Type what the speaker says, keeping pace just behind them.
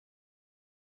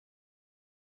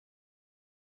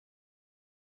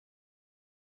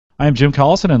I am Jim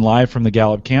Collison, and live from the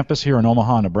Gallup campus here in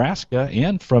Omaha, Nebraska,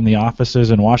 and from the offices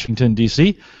in Washington,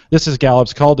 D.C., this is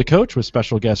Gallup's Call to Coach with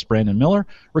special guest Brandon Miller,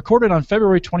 recorded on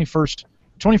February 21st,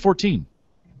 2014.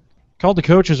 Call to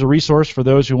Coach is a resource for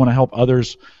those who want to help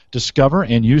others discover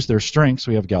and use their strengths.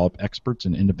 We have Gallup experts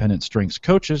and independent strengths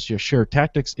coaches who share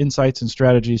tactics, insights, and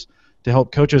strategies to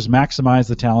help coaches maximize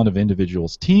the talent of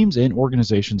individuals, teams, and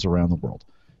organizations around the world.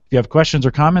 If you have questions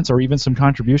or comments or even some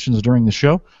contributions during the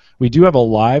show, we do have a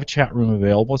live chat room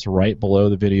available. It's right below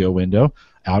the video window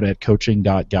out at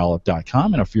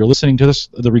coaching.gallup.com. And if you're listening to this,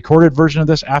 the recorded version of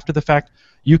this after the fact,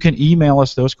 you can email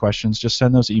us those questions. Just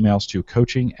send those emails to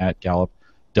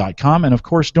coaching@gallup.com. And, of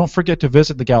course, don't forget to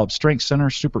visit the Gallup Strengths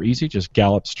Center. Super easy. Just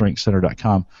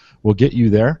gallupstrengthscenter.com will get you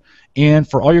there. And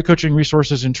for all your coaching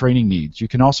resources and training needs, you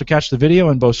can also catch the video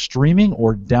in both streaming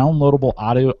or downloadable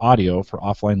audio for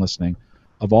offline listening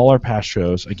of all our past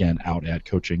shows, again, out at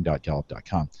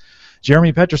coaching.gallup.com.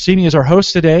 Jeremy Petrosini is our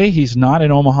host today. He's not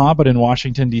in Omaha, but in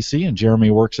Washington, D.C., and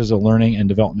Jeremy works as a learning and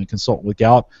development consultant with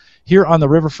Gallup here on the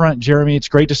riverfront. Jeremy, it's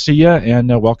great to see you, and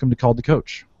welcome to Call to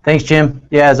Coach. Thanks, Jim.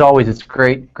 Yeah, as always, it's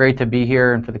great to be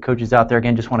here, and for the coaches out there,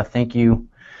 again, just want to thank you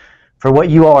for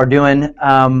what you all are doing.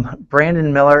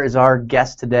 Brandon Miller is our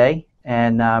guest today,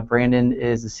 and Brandon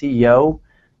is the CEO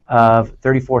of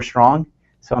 34 Strong.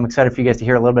 So I'm excited for you guys to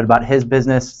hear a little bit about his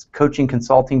business, coaching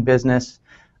consulting business.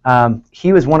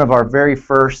 He was one of our very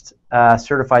first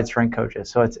certified strength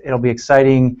coaches, so it'll be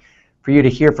exciting for you to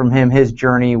hear from him, his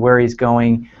journey, where he's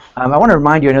going. I want to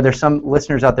remind you, I know there's some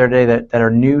listeners out there today that are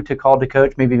new to Call to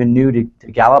Coach, maybe even new to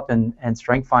Gallup and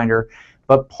StrengthsFinder,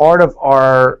 but part of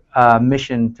our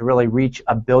mission to really reach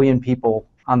 1 billion people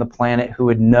on the planet who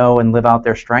would know and live out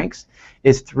their strengths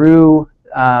is through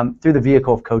the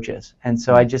vehicle of coaches. And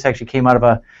so I just actually came out of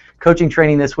a coaching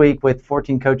training this week with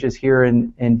 14 coaches here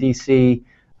in D.C.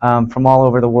 From all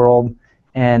over the world,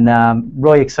 and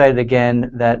really excited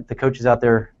again that the coaches out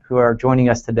there who are joining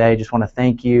us today, just want to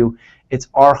thank you. It's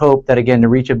our hope that, again, to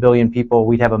reach 1 billion people,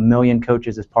 we'd have 1 million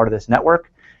coaches as part of this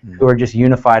network who are just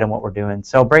unified in what we're doing.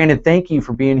 So, Brandon, thank you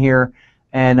for being here.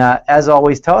 And as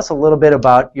always, tell us a little bit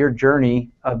about your journey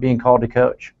of being called to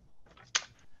coach.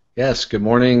 Yes, good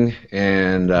morning,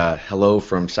 and hello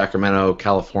from Sacramento,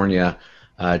 California.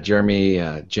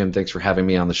 Jeremy, Jim, thanks for having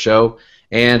me on the show.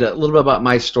 And a little bit about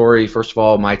my story. First of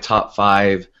all, my top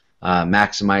 5,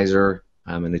 maximizer.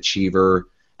 I'm an achiever,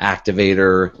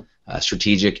 activator,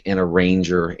 strategic, and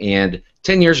arranger. And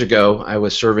 10 years ago, I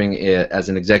was serving as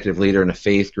an executive leader in a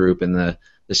faith group, and the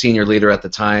senior leader at the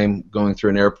time, going through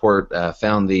an airport,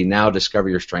 found the Now Discover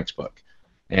Your Strengths book.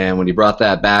 And when he brought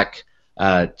that back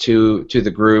to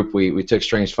the group, we took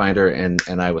StrengthsFinder,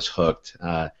 and I was hooked.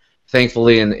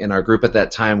 Thankfully, in our group at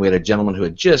that time, we had a gentleman who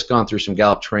had just gone through some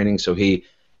Gallup training, so he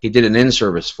did an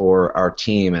in-service for our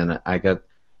team, and I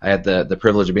had the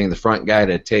privilege of being the front guy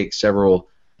to take several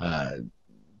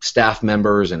staff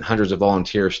members and hundreds of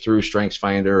volunteers through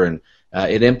StrengthsFinder, and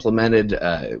it implemented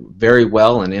very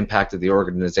well and impacted the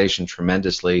organization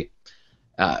tremendously.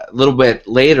 A little bit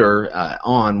later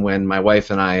on, when my wife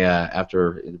and I,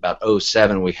 after about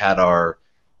 2007, we had our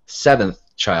 6th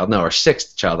child. I'm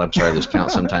sorry, there's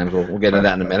count sometimes. We'll get into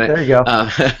that in a minute. There you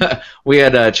go. We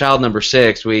had child number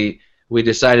 6. We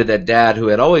decided that Dad, who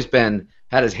had always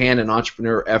had his hand in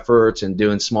entrepreneur efforts and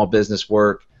doing small business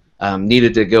work,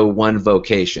 needed to go one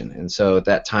vocation. And so at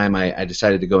that time, I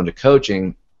decided to go into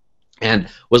coaching, and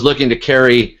was looking to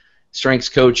carry strengths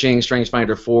coaching,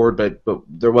 StrengthsFinder forward, but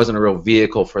there wasn't a real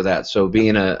vehicle for that. So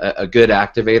being a good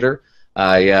activator,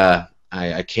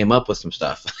 I came up with some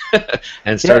stuff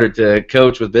and started to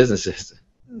coach with businesses.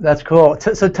 That's cool.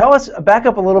 So tell us, back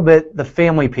up a little bit, the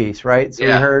family piece, right? So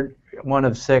we heard one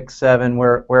of 6, 7.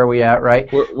 Where are we at,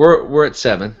 right? We're at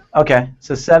 7. Okay,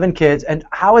 so 7 kids. And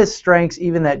how is strengths,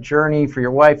 even that journey for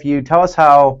your wife, you? Tell us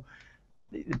how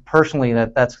personally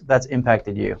that's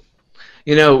impacted you.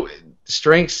 You know,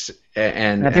 strengths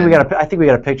and I think we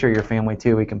got a picture of your family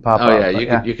too. We can pop up. Oh yeah,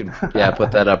 you can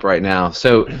put that up right now.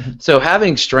 So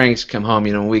having strengths come home,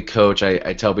 you know, when we coach,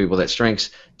 I tell people that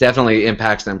strengths definitely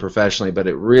impacts them professionally, but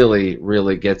it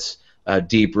really gets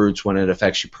deep roots when it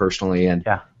affects you personally. And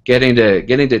getting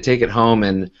to take it home.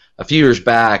 And a few years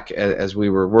back, as we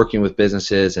were working with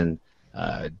businesses and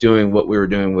doing what we were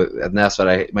doing with, and that's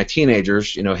what my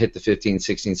teenagers, you know, hit the 15,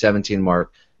 16, 17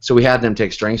 mark. So we had them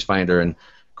take StrengthsFinder, and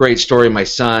great story. My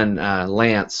son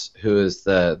Lance, who is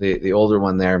the older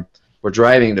one there, we're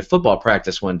driving to football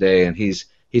practice one day, and he's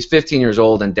 15 years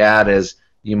old, and Dad, as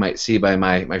you might see by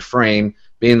my frame,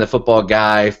 being the football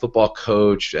guy, football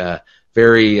coach,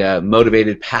 very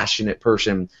motivated, passionate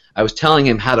person. I was telling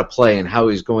him how to play and how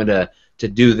he's going to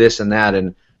do this and that,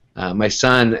 and my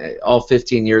son, all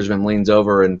 15 years of him, leans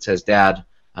over and says, "Dad,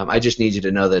 I just need you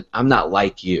to know that I'm not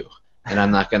like you, and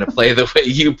I'm not going to play the way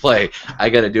you play. I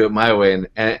got to do it my way."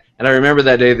 And I remember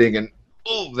that day thinking,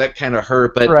 "Oh, that kind of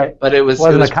hurt," but Right. but it was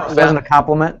wasn't a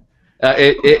compliment.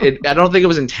 I don't think it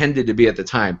was intended to be at the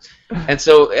time. And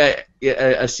so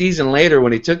a season later,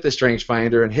 when he took the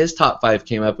StrengthsFinder and his top 5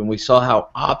 came up, and we saw how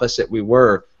opposite we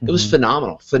were, it was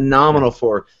phenomenal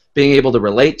for being able to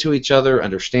relate to each other,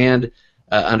 understand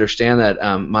that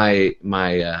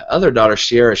my other daughter,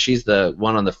 Sierra, she's the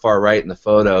one on the far right in the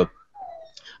photo.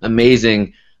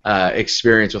 Amazing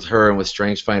experience with her and with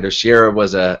StrengthsFinder. Sierra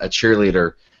was a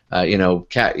cheerleader.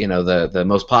 The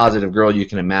most positive girl you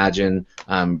can imagine.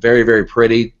 Very, very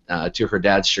pretty, to her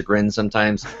dad's chagrin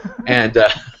sometimes, and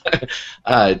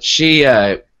she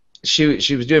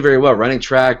was doing very well, running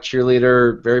track,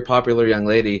 cheerleader, very popular young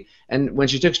lady. And when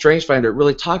she took StrengthsFinder, it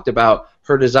really talked about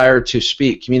her desire to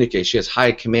speak, communicate. She has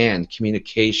high command,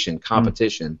 communication,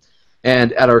 competition.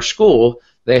 And at our school,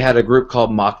 they had a group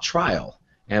called Mock Trial,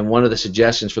 and one of the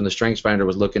suggestions from the StrengthsFinder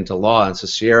was look into law. And so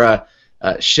Sierra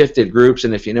shifted groups,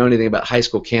 and if you know anything about high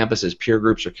school campuses, peer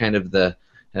groups are kind of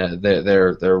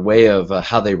their way of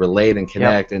how they relate and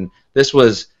connect. Yep. And this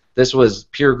was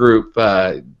peer group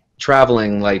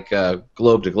traveling like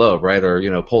globe to globe, right,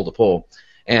 or pole to pole,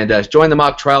 and joined the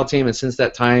Mock Trial team. And since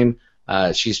that time,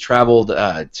 she's traveled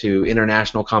to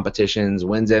international competitions,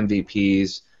 wins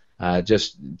MVPs,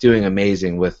 just doing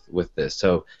amazing with this.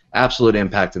 So absolute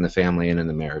impact in the family and in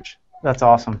the marriage. That's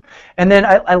awesome. And then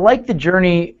I like the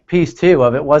journey piece too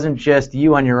of it wasn't just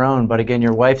you on your own, but again,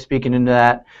 your wife speaking into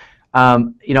that. I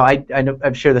know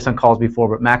I've shared this on calls before,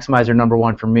 but maximizer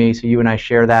 #1 for me. So you and I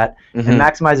share that. And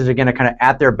maximizers again are kind of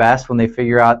at their best when they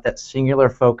figure out that singular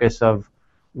focus of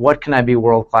what can I be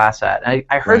world class at. And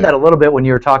I heard that a little bit when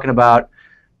you were talking about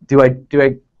do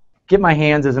I get my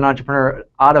hands as an entrepreneur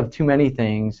out of too many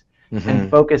things and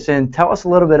focus in. Tell us a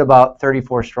little bit about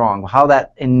 34 Strong, how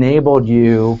that enabled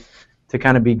you to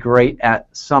kind of be great at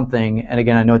something. And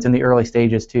again, I know it's in the early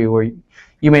stages too, where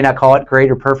you may not call it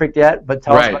great or perfect yet, but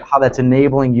tell us about how that's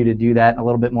enabling you to do that and a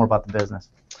little bit more about the business.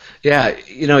 Yeah,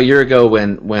 a year ago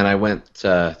when I went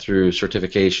through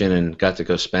certification and got to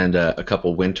go spend a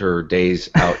couple winter days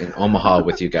out in Omaha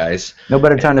with you guys. No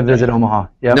better time to visit Omaha.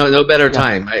 Yep. No better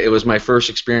time. It was my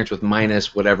first experience with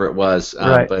minus whatever it was.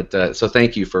 But so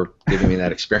thank you for giving me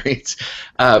that experience.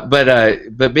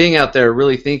 But being out there,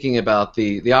 really thinking about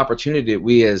the opportunity that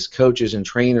we as coaches and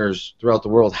trainers throughout the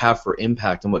world have for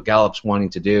impact and what Gallup's wanting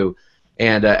to do.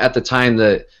 And at the time,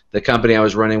 the company I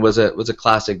was running was a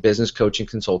classic business coaching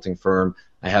consulting firm.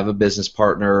 I have a business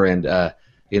partner, and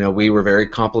we were very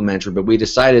complementary. But we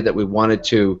decided that we wanted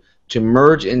to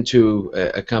merge into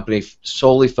a company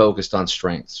solely focused on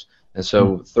strengths. And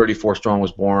so 34 Strong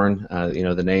was born.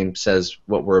 The name says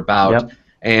what we're about. Yep.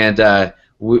 And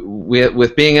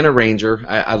with being an arranger,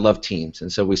 I love teams,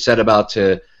 and so we set about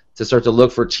to start to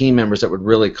look for team members that would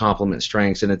really complement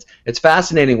strengths. And it's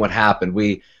fascinating what happened.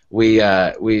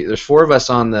 There's 4 of us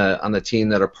on the team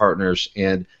that are partners,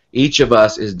 and each of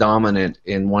us is dominant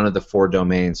in one of the 4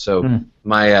 domains. So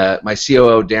my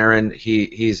COO Darren,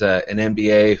 he's an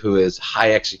MBA who is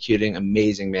high executing,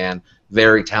 amazing man,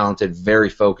 very talented, very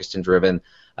focused and driven.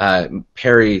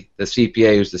 Perry, the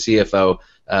CPA, who's the CFO,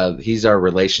 he's our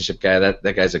relationship guy.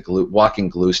 That guy's a walking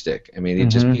glue stick. I mean,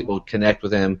 people connect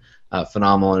with him,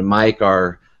 phenomenal. And Mike,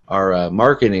 our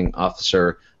marketing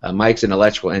officer. Mike's an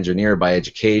electrical engineer by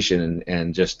education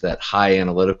and just that high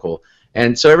analytical.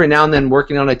 And so every now and then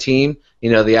working on a team, the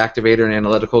activator and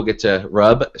analytical get to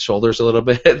rub shoulders a little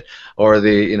bit, or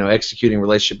the executing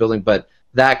relationship building. But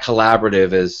that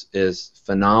collaborative is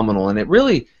phenomenal, and it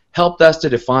really helped us to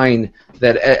define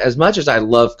that. As much as I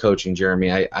love coaching, Jeremy,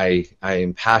 I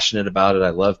am passionate about it. I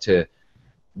love to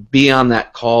be on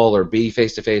that call or be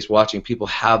face to face watching people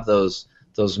have those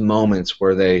moments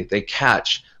where they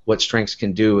catch what strengths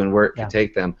can do and where it can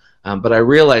take them. But I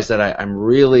realize that I'm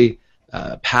really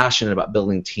passionate about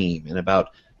building team and about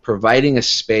providing a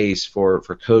space for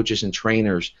coaches and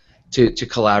trainers to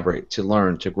collaborate, to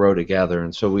learn, to grow together.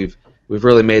 And so we've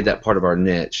really made that part of our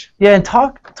niche. Yeah, and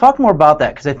talk more about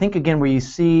that, because I think again where you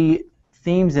see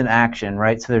themes in action,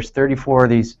 right? So there's 34 of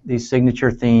these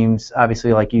signature themes.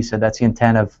 Obviously, like you said, that's the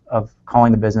intent of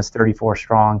calling the business 34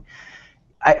 Strong.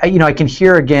 I can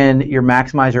hear again your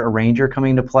maximizer arranger coming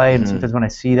into play, and sometimes when I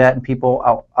see that and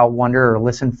people, I'll wonder or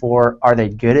listen for, are they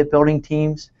good at building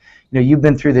teams? You've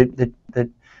been through the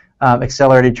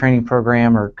accelerated training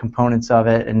program or components of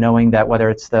it, and knowing that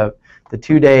whether it's the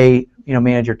 2-day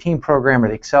manager team program or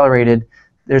the accelerated,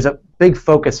 there's a big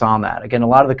focus on that. Again, a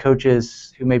lot of the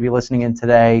coaches who may be listening in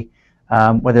today,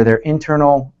 whether they're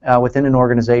internal within an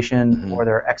organization or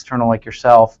they're external like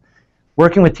yourself.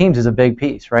 Working with teams is a big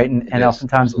piece, right? And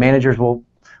oftentimes managers will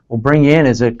bring you in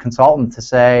as a consultant to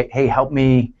say, hey, help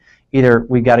me. Either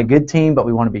we've got a good team but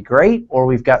we want to be great, or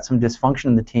we've got some dysfunction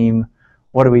in the team.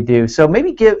 What do we do? So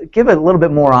maybe give a little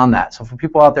bit more on that. So for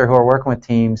people out there who are working with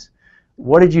teams,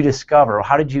 what did you discover?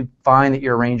 How did you find that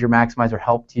your Ranger Maximizer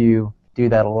helped you do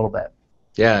that a little bit?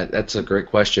 Yeah, that's a great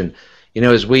question. You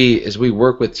know, as we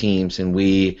work with teams and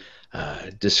we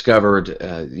discovered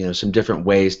some different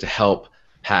ways to help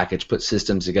put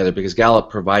systems together, because Gallup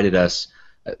provided us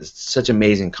such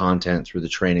amazing content through the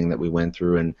training that we went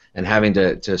through, and having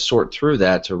to sort through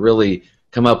that to really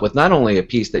come up with not only a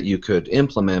piece that you could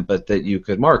implement, but that you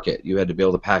could market. You had to be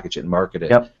able to package it and market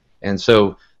it. Yep. And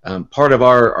so part of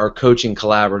our coaching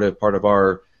collaborative, part of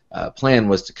our plan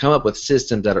was to come up with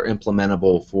systems that are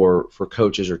implementable for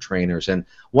coaches or trainers. And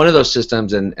one of those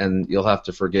systems, and you'll have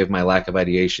to forgive my lack of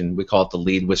ideation, we call it the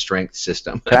Lead with Strength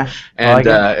system. Okay. And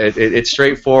it's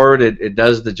straightforward. It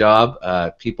does the job.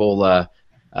 People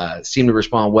seem to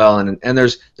respond well, and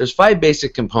there's 5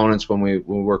 basic components when we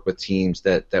work with teams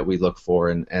that we look for,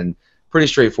 and pretty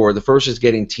straightforward. The first is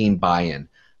getting team buy-in.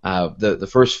 The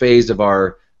first phase of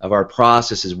our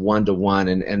process is one-to-one,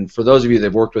 and for those of you that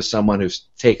have worked with someone who's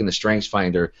taken the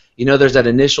StrengthsFinder, you know there's that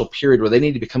initial period where they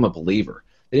need to become a believer.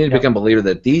 They need to become a believer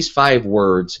that these 5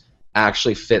 words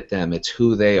actually fit them. It's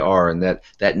who they are, and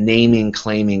that naming,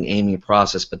 claiming, aiming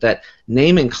process. But that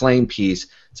name and claim piece,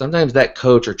 sometimes that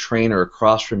coach or trainer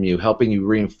across from you helping you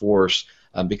reinforce,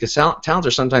 because talents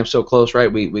are sometimes so close,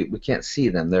 right? We can't see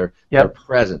them. They're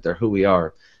present. They're who we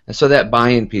are. And so that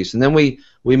buy-in piece. And then we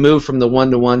move from the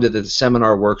one-to-one to the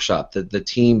seminar workshop, the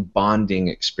team bonding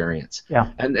experience.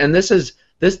 Yeah. And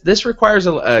this requires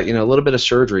a little bit of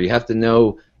surgery. You have to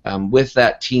know with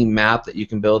that team map that you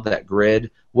can build, that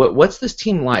grid, what's this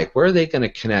team like? Where are they going to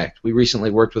connect? We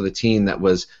recently worked with a team that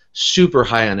was super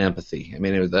high on empathy. I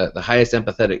mean, it was the highest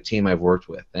empathetic team I've worked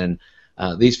with. And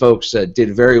these folks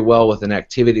did very well with an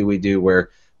activity we do where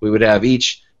we would have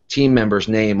each team member's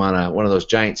name on one of those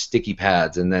giant sticky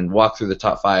pads, and then walk through the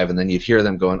top 5, and then you'd hear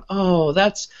them going, oh,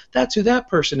 that's who that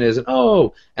person is,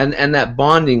 and that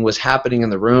bonding was happening in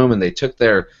the room, and they took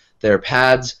their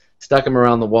pads, stuck them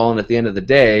around the wall, and at the end of the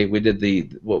day, we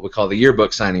did what we call the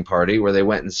yearbook signing party, where they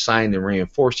went and signed and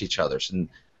reinforced each other's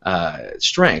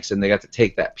strengths, and they got to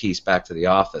take that piece back to the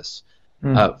office.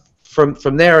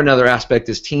 From there, another aspect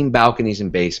is team balconies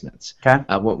and basements. Okay.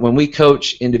 When we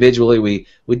coach individually,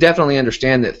 we definitely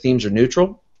understand that themes are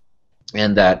neutral,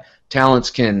 and that talents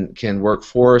can work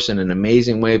for us in an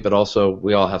amazing way, but also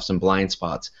we all have some blind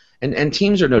spots. And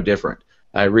teams are no different.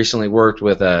 I recently worked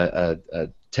with a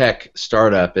tech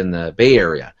startup in the Bay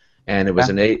Area, and it was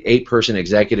an 8-person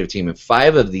executive team, and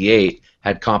 5 of the 8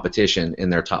 had competition in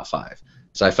their top 5.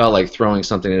 So I felt like throwing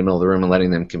something in the middle of the room and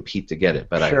letting them compete to get it,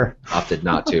 but I opted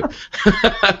not to.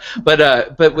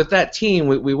 But with that team,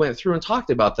 we went through and talked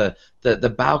about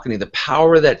the balcony, the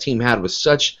power that team had with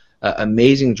such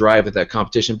amazing drive with that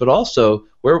competition, but also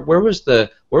where was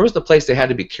the place they had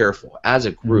to be careful as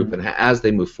a group and as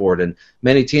they move forward. And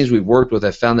many teams we've worked with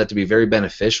have found that to be very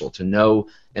beneficial, to know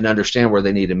and understand where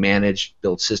they need to manage,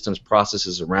 build systems,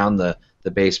 processes around the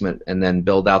basement, and then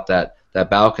build out that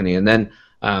balcony. And then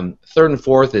third and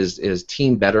fourth is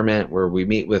team betterment, where we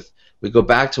go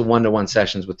back to one-to-one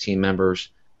sessions with team members.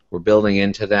 We're building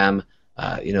into them,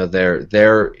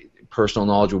 their personal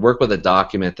knowledge. We work with a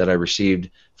document that I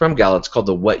received from Gallup. It's called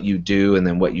the What You Do and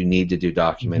then What You Need to Do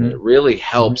document. And it really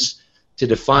helps to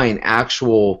define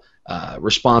actual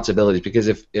responsibilities, because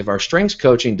if our strengths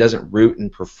coaching doesn't root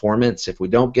in performance, if we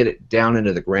don't get it down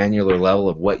into the granular level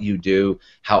of what you do,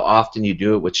 how often you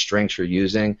do it, which strengths you're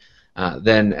using,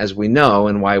 then, as we know,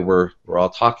 and why we're all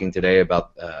talking today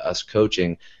about us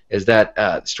coaching, is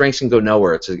that strengths can go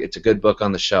nowhere. It's a good book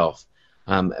on the shelf.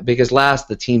 Because last,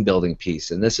 the team building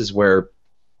piece, and this is where,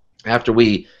 after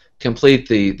we complete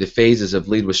the phases of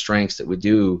Lead with Strengths that we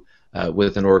do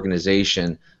with an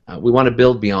organization, we want to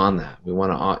build beyond that. We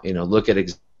want to look at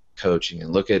coaching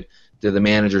and look at, do the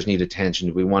managers need attention?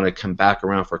 Do we want to come back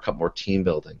around for a couple more team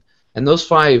building? And those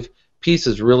 5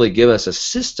 pieces really give us a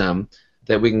system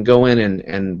that we can go in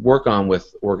and work on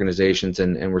with organizations,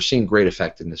 and we're seeing great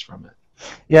effectiveness from it.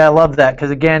 Yeah, I love that,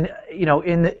 because again,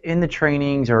 in the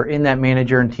trainings or in that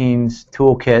manager and teams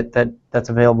toolkit that's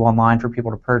available online for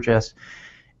people to purchase,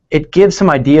 it gives some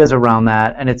ideas around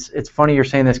that. And it's funny you're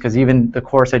saying this, because even the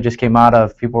course I just came out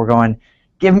of, people were going,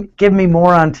 give me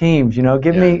more on teams,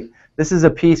 give me, this is a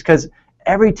piece, because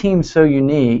every team's so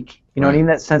unique, and even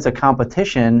that sense of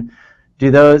competition,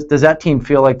 does that team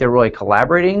feel like they're really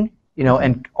collaborating,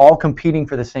 and all competing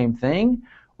for the same thing?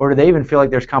 or do they even feel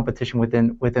like there's competition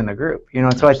within the group? You know,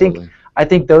 and so Absolutely. I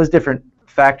think those different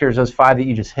factors, those 5 that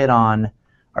you just hit on,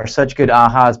 are such good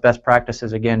ahas, best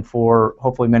practices, again, for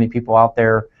hopefully many people out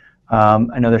there.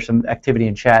 I know there's some activity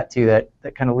in chat too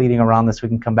that kind of leading around this. We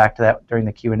can come back to that during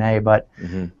the Q&A, but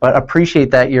appreciate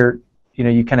that you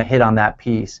kind of hit on that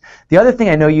piece. The other thing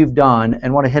I know you've done,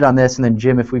 and want to hit on this, and then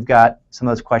Jim, if we've got some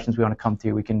of those questions we want to come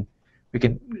to, we can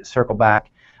circle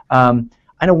back.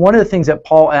 I know one of the things that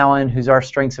Paul Allen, who's our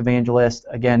strengths evangelist,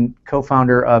 again,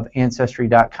 co-founder of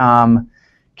Ancestry.com,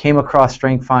 came across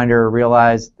StrengthsFinder,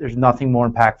 realized there's nothing more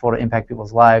impactful to impact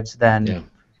people's lives than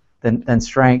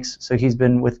strengths. So he's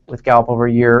been with Gallup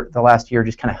over the last year,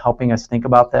 just kind of helping us think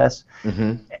about this.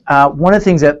 One of the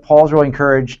things that Paul's really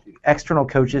encouraged external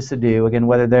coaches to do, again,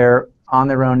 whether they're on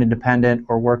their own independent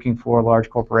or working for a large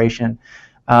corporation,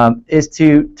 is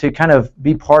to kind of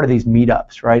be part of these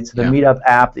meetups, right? So the Meetup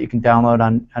app that you can download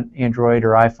on Android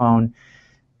or iPhone,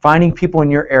 finding people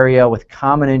in your area with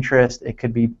common interest. It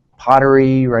could be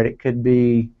pottery, right? It could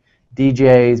be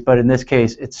DJs, but in this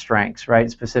case, it's strengths, right?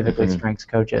 Specifically strengths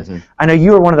coaches. I know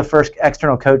you were one of the first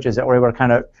external coaches that were able to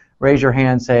kind of raise your hand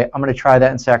and say, I'm going to try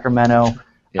that in Sacramento.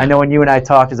 I know when you and I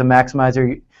talked as a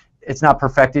maximizer, it's not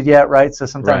perfected yet, right? So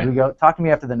sometimes we go, talk to me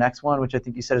after the next one, which I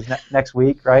think you said is next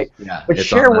week, right? But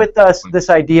share with us this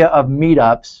idea of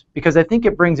meetups, because I think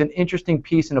it brings an interesting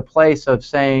piece into place of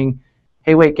saying,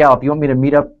 hey, wait, Gallup, you want me to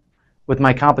meet up with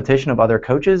my competition of other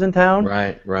coaches in town?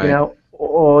 Right. You know,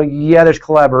 well, yeah, there's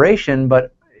collaboration,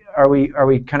 but are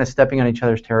we kind of stepping on each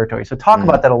other's territory? So talk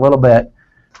about that a little bit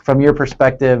from your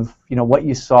perspective, you know, what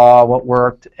you saw, what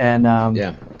worked, and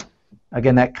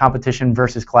again, that competition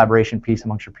versus collaboration piece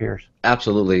amongst your peers.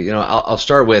 Absolutely. You know, I'll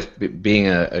start with being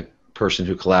a person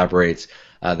who collaborates.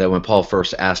 That when Paul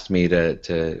first asked me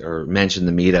or mentioned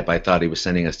the meetup, I thought he was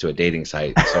sending us to a dating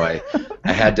site. So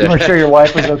I had to. You weren't sure your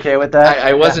wife was okay with that?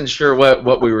 I wasn't sure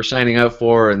what we were signing up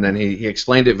for, and then he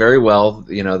explained it very well.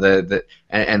 You know,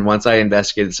 and once I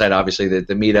investigated the site, obviously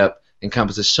the meetup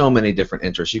encompasses so many different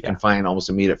interests. You can find almost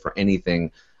a meetup for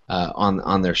anything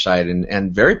on their site,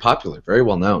 and very popular, very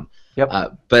well known.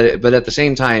 But at the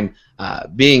same time,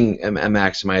 being a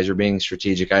maximizer, being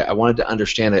strategic, I wanted to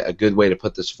understand a good way to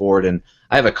put this forward. And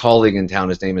I have a colleague in town.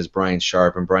 His name is Brian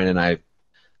Sharp, and Brian and I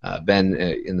have been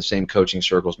in the same coaching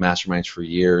circles, masterminds for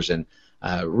years, and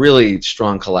really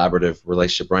strong collaborative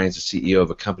relationship. Brian's the CEO of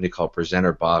a company called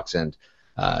Presenter Box, and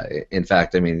in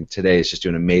fact, I mean, today is just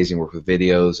doing amazing work with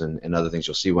videos and other things.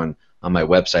 You'll see one on my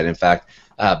website, in fact.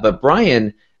 But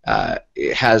Brian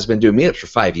has been doing meetups for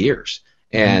 5 years.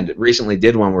 And recently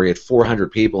did one where he had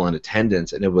 400 people in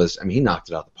attendance, and it was, I mean, he knocked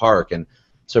it out of the park. And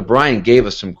so Brian gave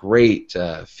us some great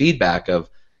feedback of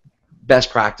best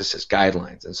practices,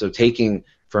 guidelines, and so taking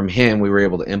from him, we were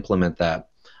able to implement that.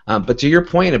 But to your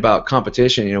point about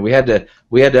competition, you know, we had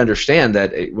to understand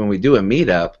that when we do a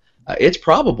meetup, it's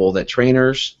probable that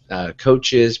trainers,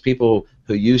 coaches, people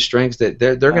who use strengths, that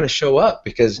they're going to show up,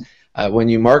 because when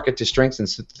you market to strengths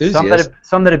enthusiasts,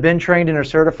 some that have been trained and are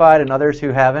certified, and others who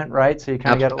haven't, right? So you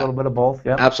kind of get a little bit of both.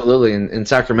 Yeah. Absolutely. In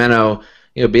Sacramento,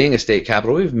 you know, being a state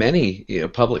capital, we have many, you know,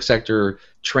 public sector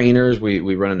trainers.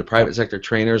 We run into private sector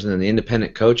trainers, and then the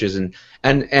independent coaches, and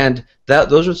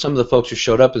those are some of the folks who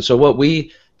showed up. And so what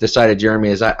we decided, Jeremy,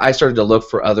 is I started to look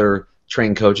for other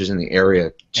trained coaches in the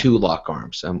area to lock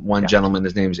arms. One gentleman,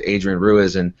 his name is Adrian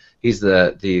Ruiz, and he's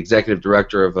the executive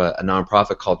director of a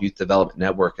nonprofit called Youth Development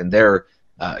Network, and they're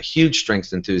huge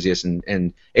strengths enthusiasts.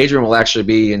 And Adrian will actually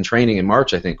be in training in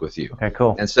March, I think, with you. Okay,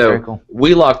 cool. And so Very cool.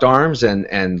 We locked arms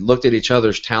and looked at each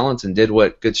other's talents and did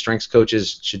what good strengths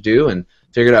coaches should do, and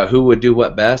figured out who would do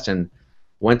what best, and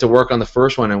went to work on the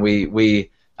first one. And we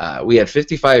had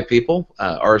 55 people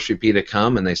RSVP to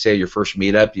come, and they say your first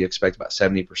meetup you expect about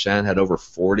 70%, had over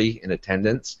 40 in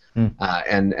attendance,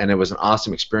 and it was an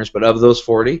awesome experience. But of those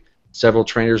 40, several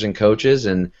trainers and coaches,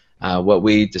 and what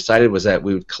we decided was that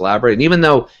we would collaborate. And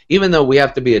even though we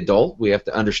have to be adult, we have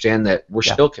to understand that we're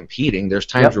still competing. There's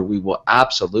times where we will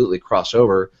absolutely cross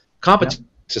over. Competition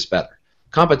makes us better.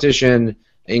 Competition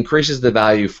increases the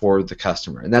value for the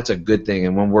customer, and that's a good thing.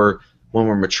 And when we're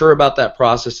mature about that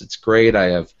process, it's great. I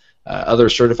have other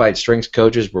certified strengths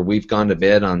coaches where we've gone to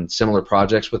bid on similar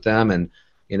projects with them, and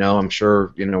you know, I'm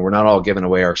sure, you know, we're not all giving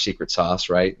away our secret sauce,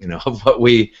 right? You know, of what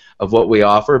we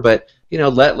offer, but you know,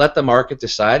 let the market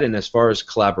decide. And as far as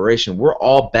collaboration, we're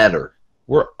all better.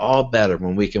 We're all better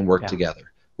when we can work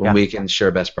together, when we can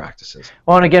share best practices.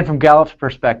 Well, and again, from Gallup's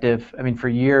perspective, I mean, for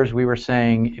years we were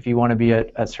saying if you want to be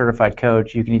a certified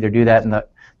coach, you can either do that in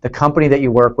the company that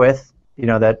you work with, you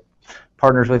know, that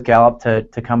partners with Gallup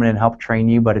to come in and help train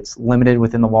you, but it's limited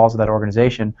within the walls of that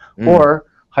organization, or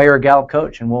hire a Gallup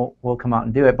coach and we'll come out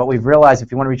and do it. But we've realized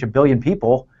if you want to reach 1 billion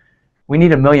people, we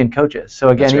need 1 million coaches. So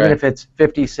again, even if it's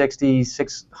 50, 60,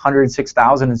 600,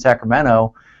 6,000 in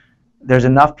Sacramento, there's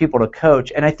enough people to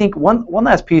coach. And I think one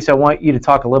last piece I want you to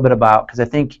talk a little bit about, because I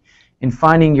think in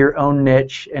finding your own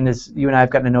niche, and as you and I have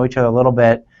gotten to know each other a little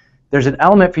bit, there's an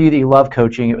element for you that you love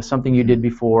coaching. It was something you did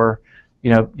before.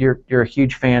 You know, you're a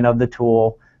huge fan of the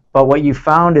tool. But what you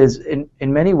found is in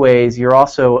many ways you're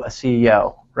also a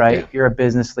CEO, right? Yeah. You're a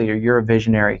business leader. You're a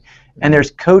visionary. And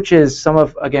there's coaches, some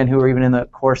of, again, who are even in the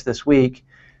course this week,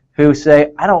 who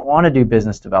say, I don't want to do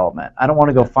business development. I don't want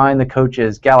to go find the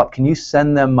coaches. Gallup, can you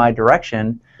send them my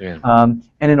direction? Yeah.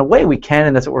 And in a way we can,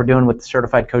 and that's what we're doing with the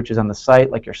certified coaches on the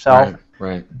site, like yourself.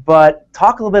 Right. But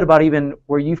talk a little bit about even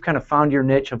where you've kind of found your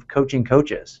niche of coaching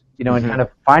coaches, you know, and kind of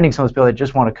finding some of those people that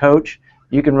just want to coach.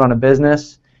 You can run a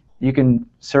business. You can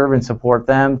serve and support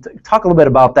them. Talk a little bit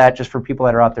about that just for people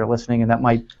that are out there listening, and that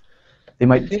they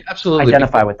might absolutely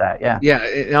identify with that. Yeah. Yeah,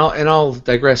 and I'll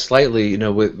digress slightly. You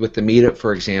know, with the meetup,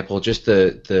 for example, just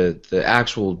the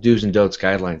actual do's and don'ts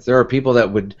guidelines. There are people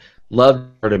that would love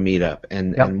to meet up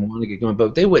and want to get going,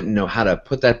 but they wouldn't know how to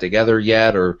put that together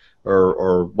yet, or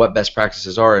what best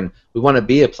practices are. And we want to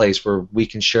be a place where we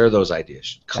can share those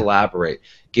ideas, collaborate,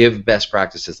 give best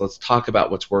practices. Let's talk about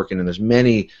what's working. And there's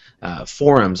many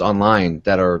forums online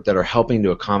that are helping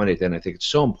to accommodate that. And I think it's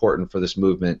so important for this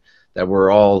movement that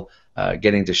we're all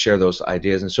getting to share those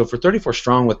ideas. And so for 34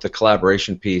 Strong, with the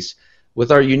collaboration piece,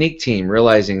 with our unique team,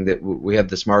 realizing that we have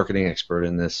this marketing expert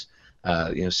in this,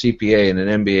 CPA and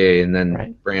an MBA, and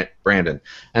then Brandon,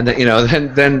 and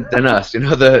then then us,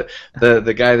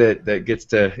 the guy that gets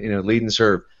to lead and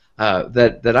serve.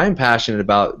 That I'm passionate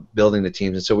about building the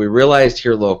teams, and so we realized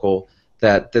here local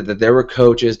that there were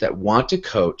coaches that want to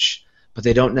coach, but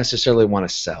they don't necessarily want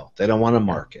to sell. They don't want to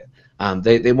market.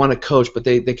 They want to coach, but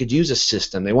they could use a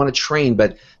system. They want to train,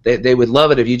 but they would love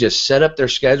it if you just set up their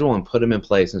schedule and put them in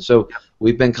place. And so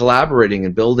we've been collaborating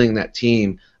and building that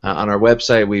team. On our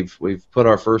website, we've put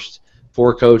our first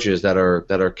 4 coaches that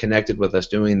are connected with us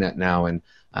doing that now, and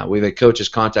we've had coaches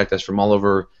contact us from all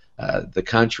over the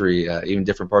country, even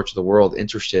different parts of the world,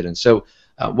 interested. And so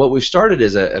what we've started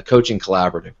is a coaching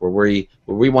collaborative where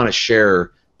we want to share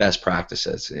best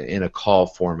practices in a call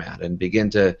format and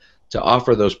begin to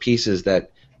offer those pieces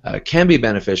that can be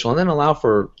beneficial, and then allow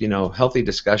for healthy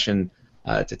discussion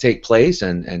to take place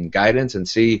and guidance, and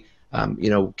see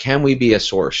can we be a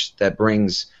source that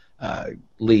brings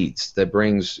leads, that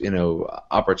brings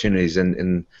opportunities,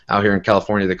 and out here in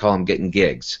California they call them getting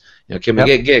gigs. Can we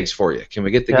get gigs for you? Can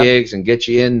we get the gigs and get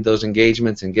you in those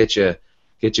engagements and get you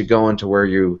going to where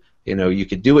you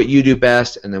could do what you do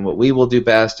best, and then what we will do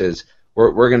best is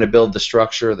we're going to build the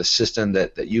structure, the system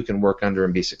that you can work under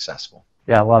and be successful.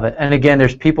 Yeah, I love it. And again,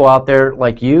 there's people out there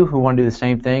like you who want to do the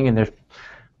same thing, and there's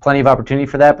plenty of opportunity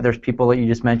for that, but there's people that you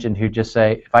just mentioned who just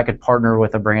say, if I could partner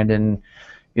with a Brandon,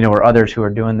 or others who are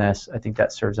doing this, I think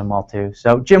that serves them well too.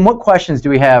 So, Jim, what questions do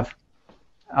we have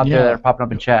out there that are popping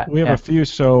up in chat? We have a few.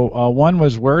 So one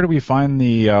was, where do we find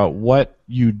the what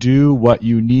you do, what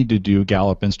you need to do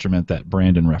Gallup instrument that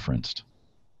Brandon referenced?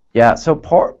 Yeah, so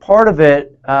part of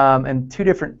it, and 2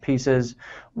 different pieces.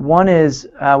 One is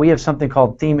we have something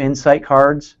called theme insight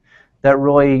cards that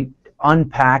really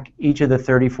unpack each of the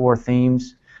 34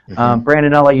 themes.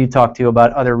 Brandon, I'll let you talk to you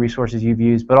about other resources you've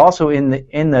used, but also in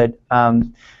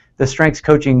the Strengths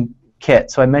Coaching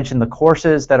Kit. So I mentioned the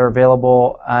courses that are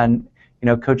available on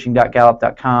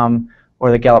coaching.gallup.com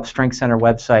or the Gallup Strengths Center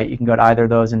website. You can go to either of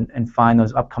those and find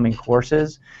those upcoming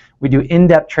courses. We do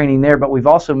in-depth training there, but we've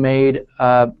also made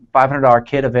a $500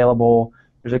 kit available.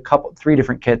 There's 3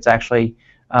 different kits actually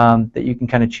that you can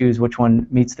kind of choose which one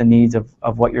meets the needs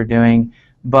of what you're doing.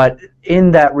 But in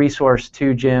that resource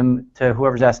too, Jim, to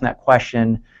whoever's asking that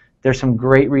question, there's some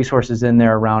great resources in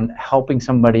there around helping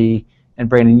somebody, and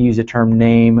Brandon used the term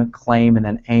name, claim, and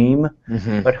then aim.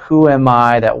 But who am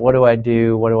I? What do I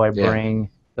do? What do I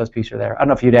bring? Those pieces are there. I don't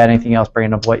know if you'd add anything else,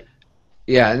 Brandon, of what.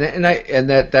 Yeah, and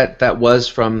that was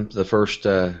from the first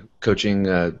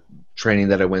coaching training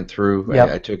that I went through.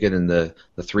 I took it in the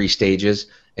 3 stages,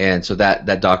 and so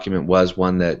that document was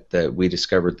one that we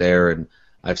discovered there, and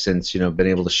I've since been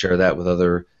able to share that with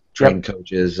other trained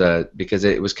coaches because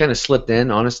it was kind of slipped in,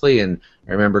 honestly, and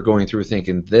I remember going through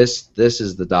thinking this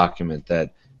is the document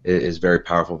that is very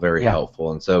powerful, very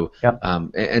helpful. And so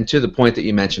and to the point that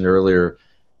you mentioned earlier,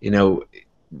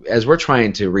 as we're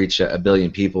trying to reach 1 billion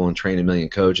people and train 1 million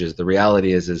coaches, the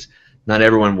reality is not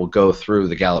everyone will go through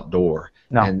the Gallup door.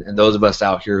 No. And those of us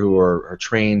out here who are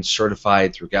trained,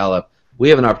 certified through Gallup, we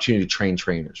have an opportunity to train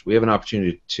trainers. We have an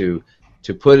opportunity to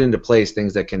put into place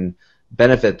things that can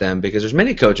benefit them, because there's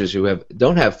many coaches who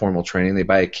don't have formal training. They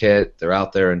buy a kit, they're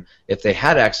out there, and if they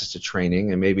had access to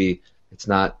training, and maybe it's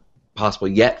not possible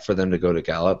yet for them to go to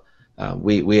Gallup,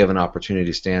 we have an opportunity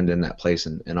to stand in that place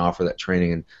and offer that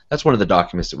training, and that's one of the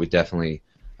documents that we definitely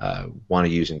want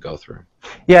to use and go through.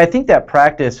 Yeah, I think that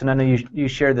practice, and I know you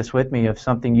shared this with me, of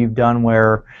something you've done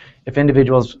where if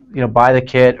individuals buy the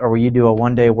kit, or where you do a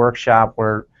one-day workshop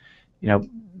where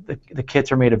the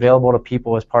kits are made available to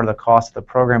people as part of the cost of the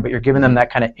program, but you're giving them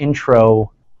that kind of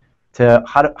intro to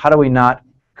how do we not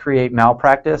create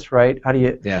malpractice, right? How do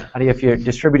you if you're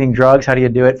distributing drugs, how do you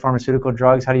do it, pharmaceutical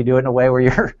drugs, how do you do it in a way where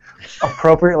you're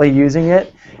appropriately using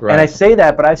it? Right. And I say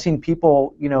that, but I've seen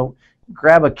people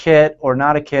grab a kit or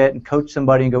not a kit and coach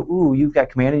somebody and go, ooh, you've got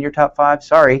command in your top 5,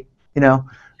 sorry,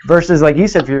 versus like you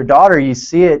said, for your daughter, you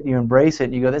see it, you embrace it,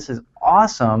 and you go, this is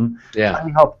awesome. Yeah. How do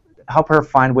you help her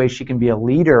find ways she can be a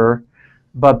leader,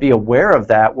 but be aware of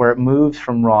that, where it moves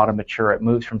from raw to mature, it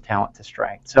moves from talent to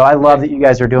strength. So I love that you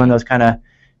guys are doing those kind of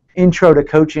intro to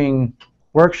coaching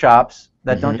workshops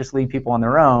that don't just lead people on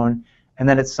their own, and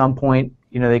then at some point,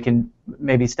 they can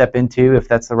maybe step into, if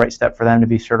that's the right step for them, to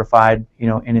be certified, in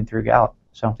and through Gallup.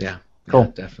 So yeah, cool.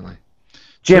 Yeah, definitely.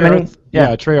 Jim,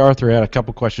 Trey Arthur had a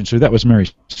couple questions. So that was Mary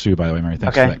Sue, by the way. Mary,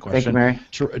 thanks for that question.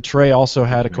 Thank you, Mary. Trey also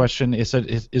had a question. It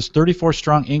said, is 34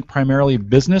 Strong Inc. primarily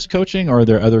business coaching, or are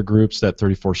there other groups that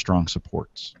 34 Strong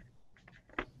supports?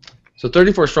 So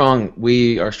 34 Strong,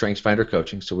 we are StrengthsFinder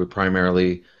coaching, so we're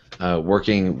primarily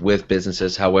working with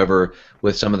businesses. However,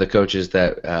 with some of the coaches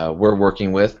that we're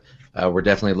working with, we're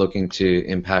definitely looking to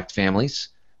impact families.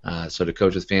 So to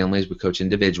coach with families, we coach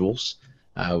individuals.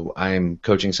 I'm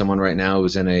coaching someone right now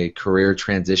who's in a career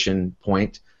transition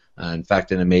point. In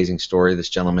fact, an amazing story. This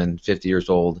gentleman, 50 years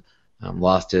old,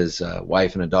 lost his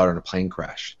wife and a daughter in a plane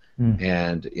crash.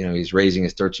 And he's raising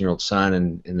his 13-year-old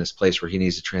son in this place where he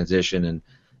needs to transition. And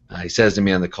he says to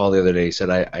me on the call the other day, he said,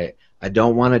 I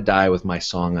don't want to die with my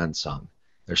song unsung.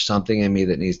 There's something in me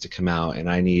that needs to come out, and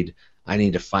I need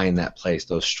to find that place,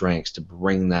 those strengths, to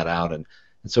bring that out. And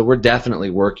so we're definitely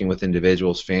working with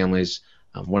individuals, families.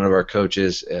 One of our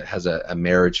coaches has a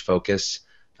marriage focus.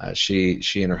 She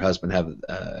and her husband have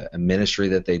a ministry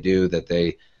that they do.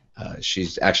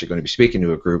 She's actually going to be speaking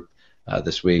to a group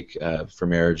this week for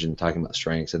marriage and talking about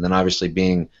strengths. And then obviously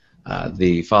being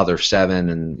the father of 7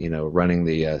 and running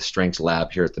the strengths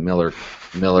lab here at the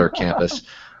Miller campus,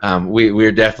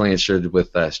 we're definitely interested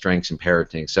with strengths and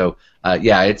parenting. So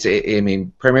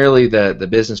primarily the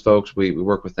business folks, we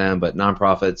work with them, but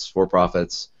nonprofits,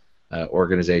 for-profits,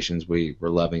 organizations, we're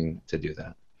loving to do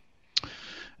that.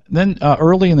 Then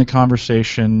early in the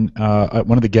conversation,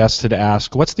 one of the guests had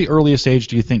asked, what's the earliest age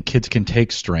do you think kids can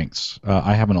take strengths?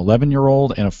 I have an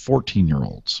 11-year-old and a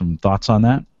 14-year-old. Some thoughts on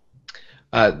that?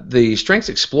 The Strengths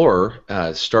Explorer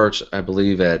starts, I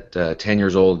believe, at 10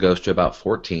 years old, goes to about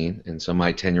 14, and so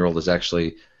my 10-year-old has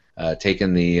actually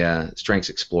taken the Strengths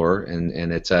Explorer,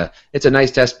 and it's a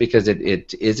nice test because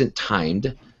it isn't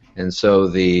timed, and so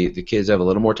the kids have a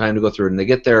little more time to go through it, and they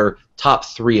get their top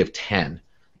 3 of 10,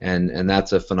 and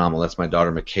that's a phenomenal. That's my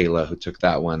daughter Michaela who took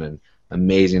that one, and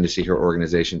amazing to see her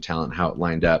organization talent, how it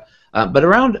lined up. But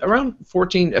around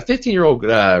 14, a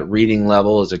 15-year-old reading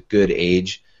level is a good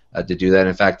age to do that.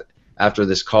 In fact, after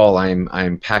this call,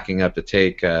 I'm packing up to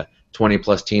take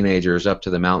 20-plus teenagers up to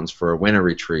the mountains for a winter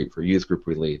retreat for youth group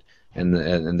we lead, and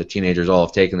the teenagers all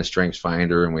have taken the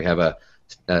StrengthsFinder, and we have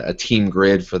a team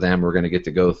grid for them we're going to get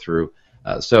to go through.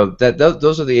 So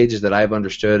those are the ages that I've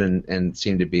understood and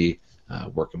seem to be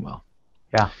working well.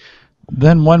 Yeah.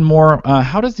 Then one more.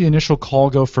 How does the initial call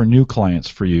go for new clients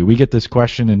for you? We get this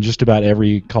question in just about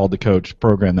every Call to Coach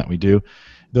program that we do.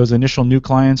 Those initial new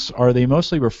clients, are they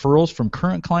mostly referrals from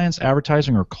current clients,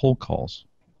 advertising, or cold calls?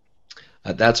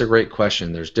 That's a great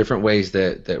question. There's different ways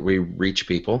that we reach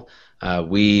people.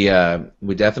 We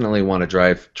definitely want to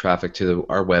drive traffic to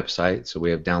our website, so we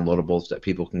have downloadables that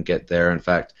people can get there. In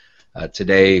fact,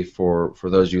 today, for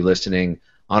those of you listening,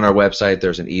 on our website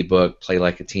there's an ebook, Play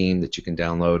Like a Team, that you can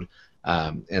download.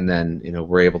 And then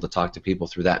we're able to talk to people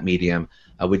through that medium.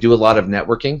 We do a lot of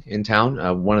networking in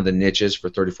town. One of the niches for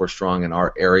 34 Strong in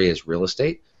our area is real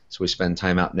estate, so we spend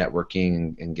time out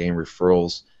networking and gain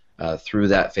referrals through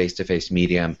that face-to-face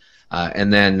medium.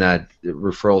 And then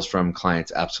referrals from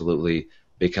clients absolutely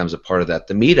becomes a part of that.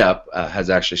 The meetup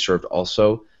has actually served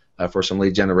also for some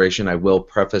lead generation. I will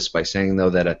preface by saying,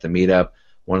 though, that at the meetup,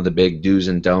 one of the big do's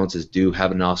and don'ts is do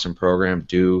have an awesome program,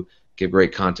 do give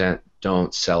great content,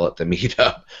 don't sell at the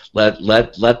meetup. Let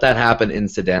that happen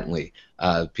incidentally.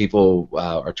 People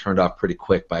are turned off pretty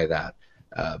quick by that.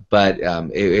 But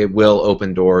it will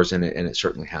open doors, and it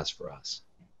certainly has for us.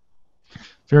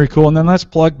 Very cool. And then let's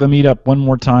plug the meetup one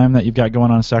more time that you've got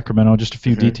going on in Sacramento. Just a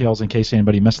few details in case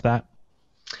anybody missed that.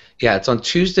 Yeah, it's on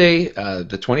Tuesday,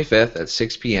 the 25th at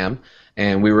 6 p.m.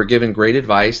 And we were given great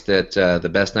advice that the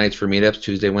best nights for meetups,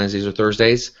 Tuesday, Wednesdays, or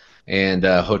Thursdays, and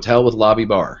hotel with lobby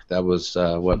bar. That was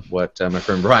what my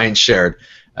friend Brian shared.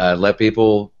 Let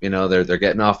people, they're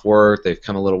getting off work, they've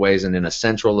come a little ways, and in a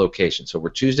central location. So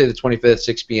we're Tuesday the 25th,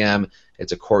 6 p.m.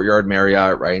 It's a Courtyard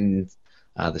Marriott right in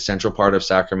the central part of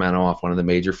Sacramento off one of the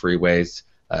major freeways.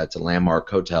 It's a landmark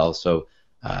hotel. So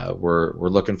we're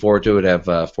looking forward to it. Have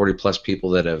 40-plus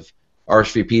people that have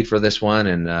RSVP'd for this one,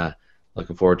 and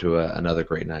looking forward to another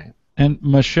great night. And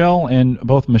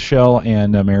both Michelle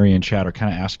and Mary in chat are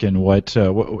kind of asking what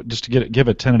just to give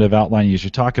a tentative outline. As you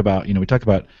talk about, we talk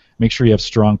about make sure you have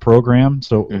strong program.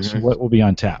 So what will be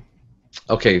on tap?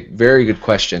 Okay, very good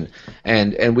question.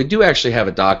 And we do actually have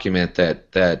a document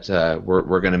that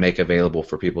we're going to make available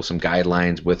for people, some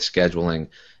guidelines with scheduling.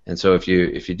 And so if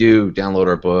you do download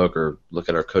our book or look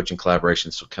at our coaching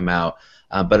collaborations, will come out.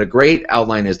 But a great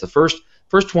outline is the first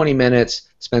 20 minutes,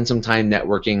 spend some time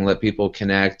networking, let people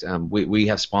connect. We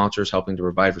have sponsors helping to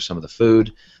provide for some of the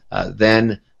food.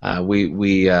 Then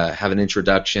we have an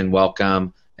introduction,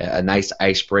 welcome, a nice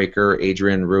icebreaker.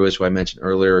 Adrian Ruiz, who I mentioned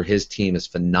earlier, his team is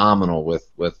phenomenal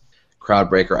with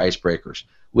Crowdbreaker icebreakers.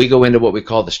 We go into what we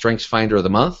call the StrengthsFinder of the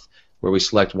month, where we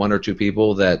select one or two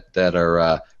people that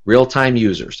are real-time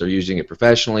users. They're using it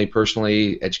professionally,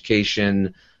 personally,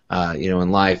 education,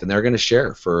 in life, and they're going to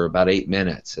share for about 8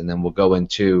 minutes, and then we'll go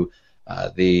into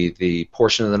the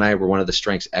portion of the night where one of the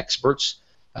strengths experts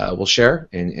will share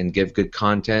and give good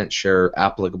content, share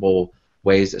applicable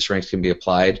ways that strengths can be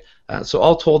applied. So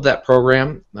all told, that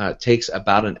program takes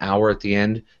about an hour at the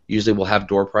end. Usually we'll have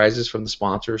door prizes from the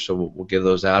sponsors, so we'll give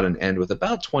those out and end with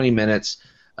about 20 minutes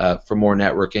for more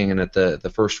networking. And at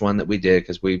the first one that we did,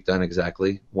 because we've done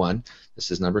exactly one, this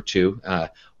is number 2,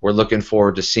 we're looking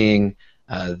forward to seeing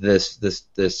the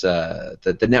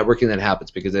networking that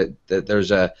happens, because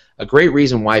there's a great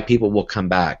reason why people will come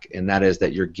back, and that is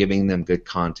that you're giving them good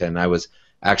content. I was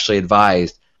actually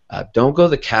advised, don't go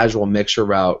the casual mixer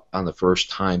route on the first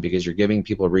time, because you're giving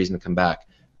people a reason to come back.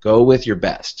 Go with your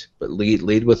best, but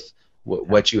lead with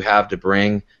what you have to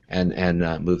bring, and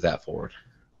move that forward.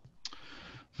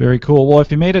 Very cool. Well,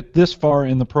 if you made it this far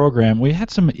in the program, we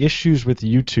had some issues with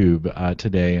YouTube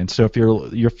today, and so if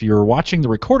you're watching the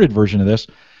recorded version of this,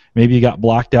 maybe you got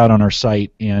blocked out on our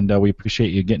site, and we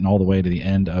appreciate you getting all the way to the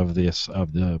end of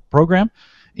the program.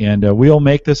 And we'll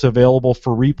make this available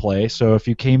for replay. So if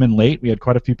you came in late, we had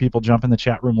quite a few people jump in the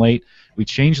chat room late. We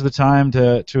changed the time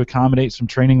to accommodate some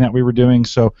training that we were doing,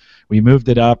 so we moved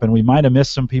it up, and we might have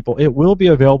missed some people. It will be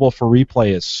available for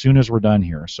replay as soon as we're done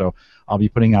here. So I'll be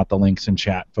putting out the links in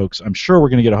chat, folks. I'm sure we're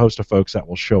going to get a host of folks that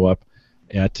will show up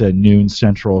at noon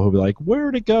Central who'll be like,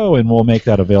 where to go? And we'll make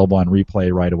that available on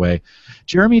replay right away.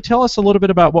 Jeremy, tell us a little bit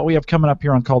about what we have coming up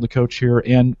here on Call to Coach here,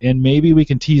 and maybe we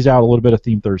can tease out a little bit of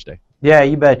Theme Thursday. Yeah,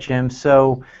 you bet, Jim.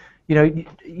 So, you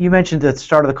mentioned at the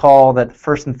start of the call that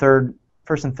first and third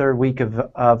week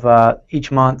of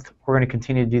each month, we're going to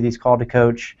continue to do these Call to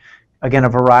Coach. Again, a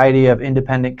variety of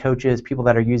independent coaches, people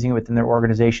that are using it within their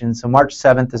organization. So March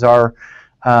 7th is our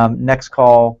next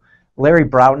call. Larry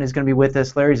Broughton is going to be with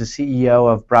us. Larry's the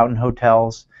CEO of Broughton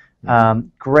Hotels.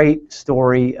 Great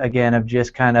story, again, of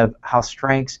just kind of how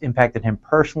strengths impacted him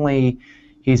personally.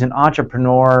 He's an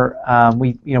entrepreneur.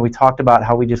 We talked about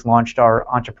how we just launched our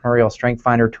entrepreneurial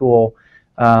StrengthsFinder tool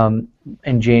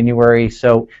in January.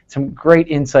 So some great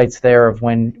insights there of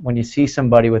when you see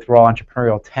somebody with raw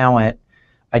entrepreneurial talent,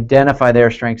 identify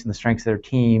their strengths and the strengths of their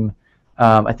team.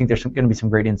 I think there's going to be some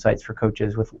great insights for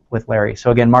coaches with Larry. So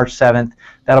again, March 7th,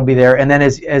 that'll be there. And then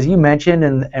as you mentioned,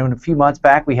 and a few months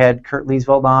back, we had Kurt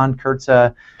Leesveld on. Kurt's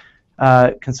a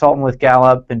consultant with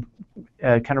Gallup, and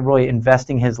kind of really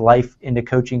investing his life into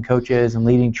coaching coaches and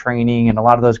leading training, and a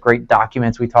lot of those great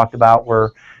documents we talked about where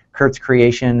Kurt's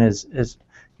creation is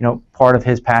part of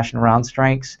his passion around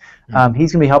strengths. He's going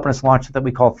to be helping us launch what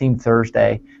we call Theme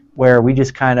Thursday, where we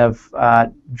just kind of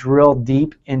drill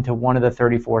deep into one of the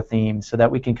 34 themes so that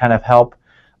we can kind of help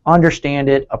understand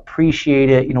it, appreciate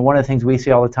it. One of the things we see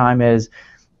all the time is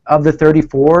of the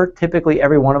 34, typically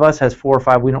every one of us has 4 or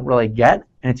 5 we don't really get,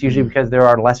 and it's usually because there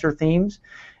are lesser themes.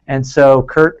 And so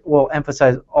Kurt will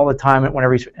emphasize all the time,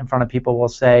 whenever he's in front of people, will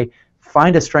say,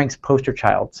 find a strengths poster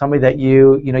child, somebody that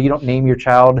you don't name your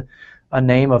child a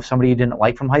name of somebody you didn't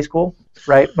like from high school,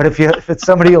 right? But if it's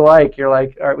somebody you like, you're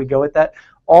like, all right, we go with that.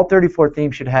 All 34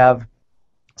 themes should have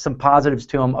some positives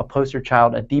to them, a poster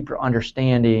child, a deeper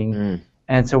understanding,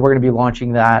 and so we're going to be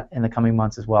launching that in the coming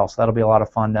months as well. So that'll be a lot of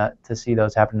fun to see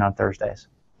those happening on Thursdays.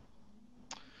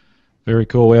 Very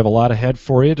cool. We have a lot ahead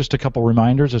for you. Just a couple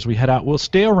reminders as we head out. We'll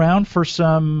stay around for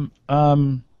some,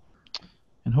 and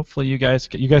hopefully you guys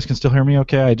can still hear me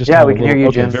okay? I just Yeah, had we a can little, hear you,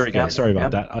 okay, Jim. very good. Yep. Sorry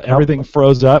about Yep. that. Everything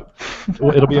froze up.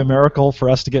 It'll be a miracle for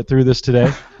us to get through this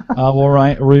today.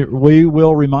 We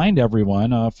will remind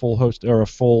everyone a full list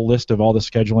of all the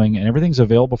scheduling, and everything's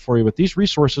available for you with these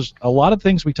resources. A lot of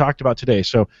things we talked about today.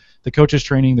 So the coaches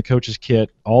training, the coaches kit,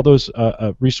 all those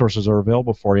resources are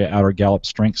available for you at our Gallup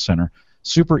Strengths Center.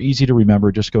 Super easy to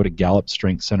remember. Just go to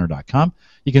GallupStrengthsCenter.com.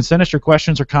 You can send us your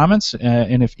questions or comments,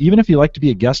 and even if you like to be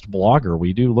a guest blogger,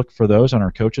 we do look for those on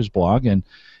our coaches blog, and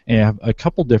have a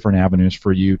couple different avenues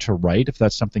for you to write. If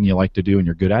that's something you like to do and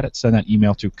you're good at it, send that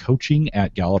email to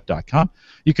coaching@gallup.com.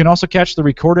 You can also catch the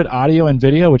recorded audio and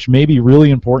video, which may be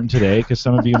really important today because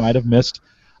some of you might have missed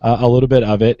a little bit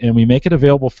of it, and we make it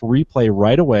available for replay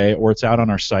right away, or it's out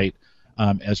on our site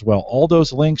as well. All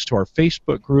those links to our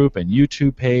Facebook group and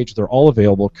YouTube page, they're all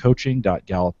available,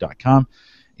 coaching.gallup.com.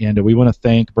 And we want to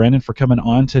thank Brandon for coming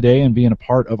on today and being a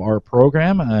part of our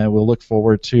program. We'll look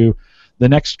forward to the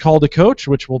next Call to Coach,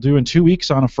 which we'll do in 2 weeks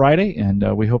on a Friday,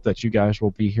 and we hope that you guys will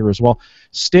be here as well.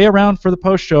 Stay around for the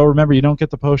post show. Remember, you don't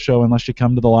get the post show unless you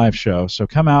come to the live show. So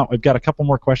come out. We've got a couple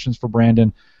more questions for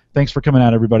Brandon. Thanks for coming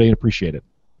out, everybody. Appreciate it.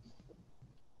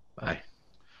 Bye.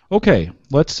 Okay,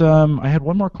 let's. I had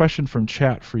one more question from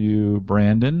chat for you,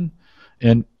 Brandon.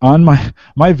 And on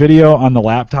my video on the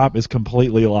laptop is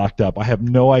completely locked up. I have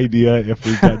no idea if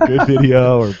we've got good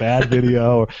video or bad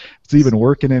video, or if it's even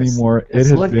working anymore.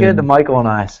 It's looked good to Michael and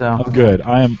I. So oh, good.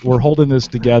 We're holding this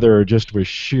together just with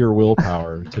sheer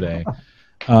willpower today.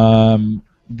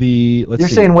 You're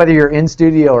saying whether you're in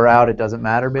studio or out, it doesn't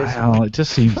matter, basically? Well, it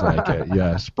just seems like it,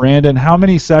 yes. Brandon, how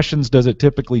many sessions does it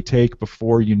typically take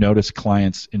before you notice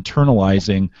clients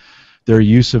internalizing their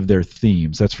use of their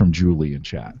themes? That's from Julie in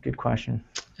chat. Good question.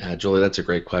 Julie, that's a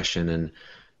great question, and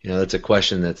that's a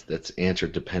question that's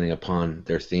answered depending upon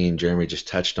their theme. Jeremy just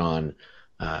touched on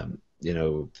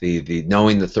the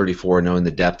knowing the 34, knowing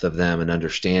the depth of them, and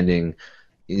understanding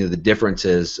the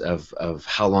differences of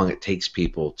how long it takes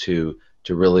people to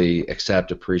really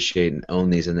accept, appreciate, and own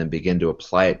these, and then begin to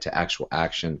apply it to actual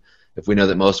action. If we know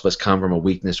that most of us come from a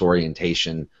weakness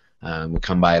orientation, we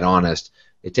come by it honest,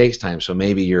 it takes time. So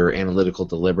maybe your analytical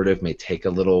deliberative may take a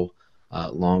little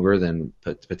longer than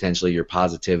potentially your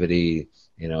positivity,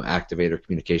 activator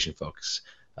communication focus.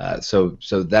 So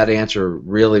that answer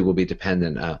really will be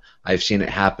dependent. I've seen it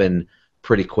happen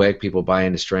pretty quick. People buy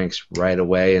into strengths right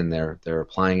away and they're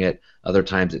applying it. Other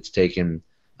times it's taken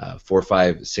 4,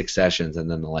 5, 6 sessions, and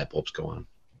then the light bulbs go on.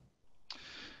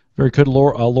 Very good.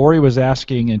 Lori was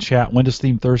asking in chat, when does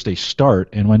Theme Thursday start,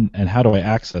 and how do I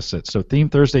access it? So Theme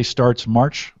Thursday starts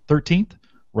March 13th,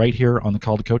 right here on the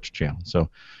Call to Coach channel. So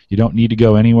you don't need to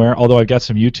go anywhere, although I've got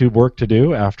some YouTube work to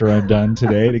do after I'm done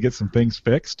today to get some things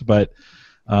fixed, but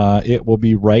it will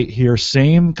be right here.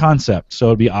 Same concept. So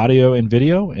it'll be audio and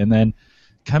video, and then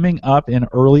coming up in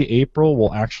early April,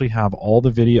 we'll actually have all the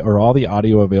video or all the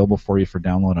audio available for you for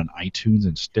download on iTunes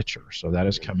and Stitcher. So that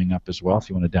is coming up as well. If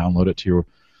you want to download it to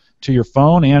your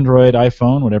phone, Android,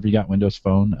 iPhone, whatever you got, Windows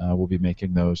Phone, we'll be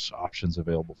making those options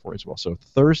available for you as well. So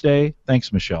Thursday,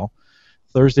 thanks, Michelle.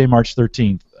 Thursday, March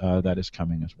 13th, that is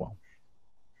coming as well.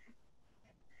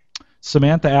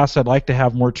 Samantha asks, I'd like to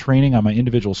have more training on my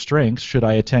individual strengths. Should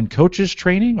I attend coaches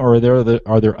training, or are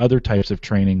there other types of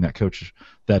training that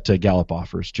Gallup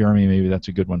offers? Jeremy, maybe that's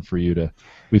a good one for you to.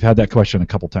 We've had that question a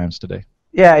couple times today.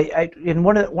 Yeah, and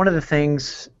one of the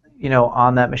things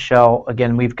on that, Michelle,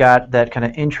 again, we've got that kind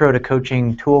of intro to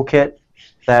coaching toolkit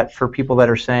that for people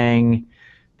that are saying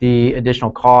the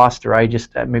additional cost, or I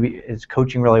just maybe is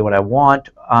coaching really what I want.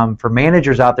 For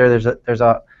managers out there, there's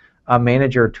a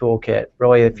manager toolkit.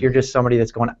 Really, if you're just somebody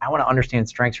that's going, I want to understand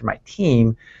strengths for my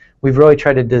team, we've really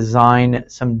tried to design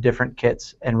some different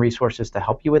kits and resources to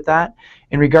help you with that.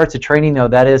 In regards to training, though,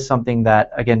 that is something that,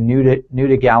 again, new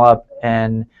to Gallup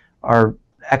and our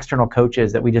external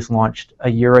coaches that we just launched a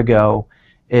year ago,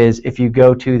 is if you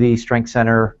go to the Strength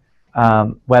Center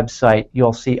website,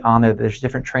 you'll see on it there's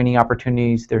different training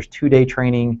opportunities. There's 2-day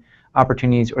training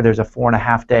opportunities, or there's a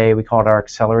 4.5-day, we call it our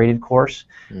accelerated course.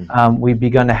 We've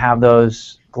begun to have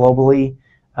those globally,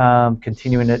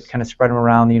 continuing to kind of spread them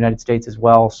around the United States as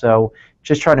well. So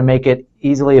just trying to make it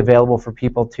easily available for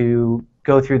people to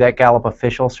go through that Gallup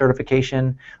official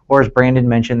certification, or as Brandon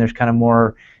mentioned, there's kind of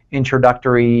more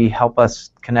introductory, help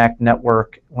us connect,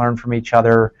 network, learn from each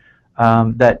other,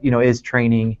 that is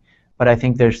training. But I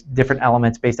think there's different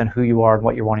elements based on who you are and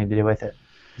what you're wanting to do with it.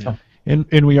 So.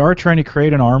 And we are trying to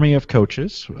create an army of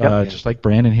coaches, just like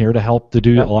Brandon here, to help to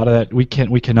do a lot of that. We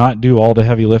cannot do all the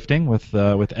heavy lifting with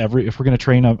every. If we're going to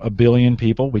train a billion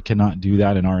people, we cannot do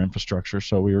that in our infrastructure.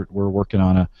 So we're working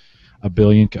on a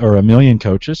billion or a million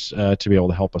coaches to be able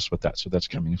to help us with that. So that's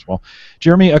coming as well.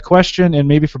 Jeremy, a question, and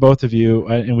maybe for both of you,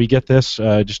 and we get this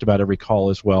just about every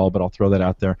call as well, but I'll throw that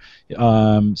out there.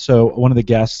 So one of the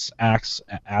guests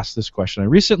asked this question. I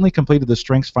recently completed the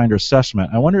StrengthsFinder assessment.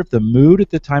 I wonder if the mood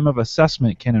at the time of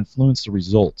assessment can influence the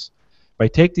results. If I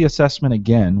take the assessment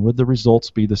again, would the results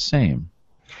be the same?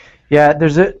 Yeah,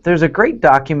 there's a great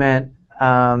document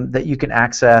that you can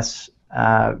access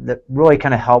that really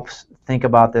kind of helps think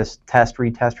about this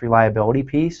retest reliability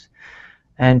piece.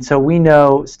 And so we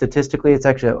know statistically it's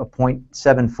actually a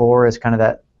 0.74 is kind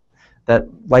of that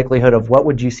likelihood of what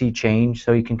would you see change.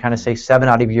 So you can kind of say 7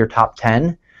 out of your top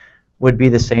 10 would be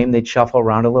the same. They'd shuffle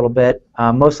around a little bit.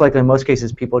 Most likely in most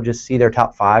cases people just see their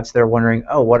top 5, so they're wondering,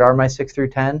 oh, what are my 6 through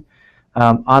 10?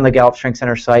 On the Gallup Strength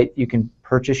Center site you can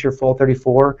purchase your full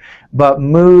 34, but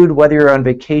mood, whether you're on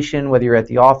vacation, whether you're at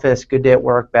the office, good day at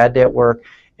work, bad day at work,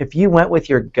 if you went with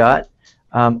your gut,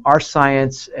 our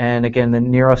science, and again the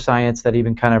neuroscience that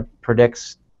even kind of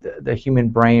predicts the human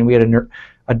brain. We had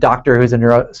a doctor who's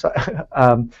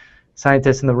a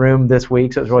scientist in the room this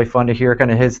week, so it was really fun to hear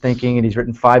kind of his thinking, and he's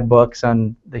written 5 books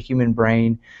on the human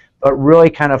brain. But really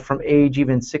kind of from age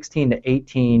even 16 to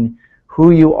 18,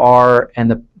 who you are and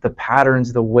the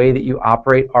patterns, the way that you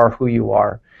operate are who you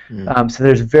are. So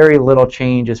there's very little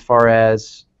change as far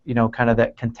as, you know, kind of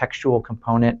that contextual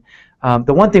component.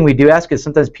 The one thing we do ask is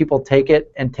sometimes people take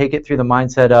it through the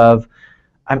mindset of,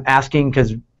 I'm asking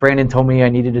because Brandon told me I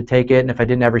needed to take it, and if I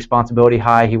didn't have responsibility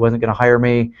high, he wasn't going to hire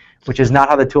me, which is not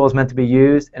how the tool is meant to be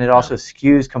used, and it also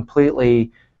skews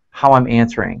completely how I'm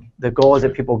answering. The goal is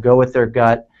that people go with their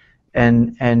gut,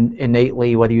 and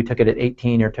innately, whether you took it at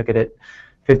 18 or took it at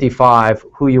 55,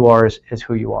 who you are is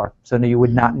who you are. So no, you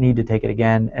would not need to take it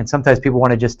again, and sometimes people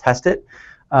want to just test it.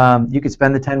 You could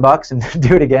spend the $10 and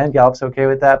do it again. Gallup's okay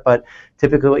with that, but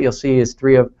typically what you'll see is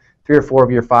 3 or 4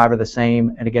 of your 5 are the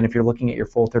same. And again, if you're looking at your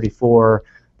full 34,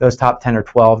 those top 10 or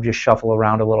 12 just shuffle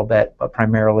around a little bit, but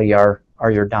primarily are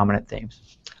your dominant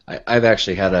themes. I've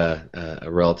actually had a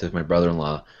relative, my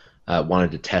brother-in-law,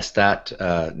 wanted to test that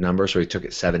number, so he took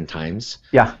it 7 times.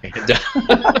 Yeah.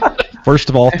 And, first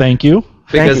of all, thank you.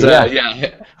 Because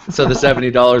so the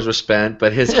 $70 was spent,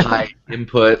 but his high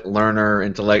input learner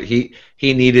intellect, he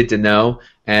needed to know,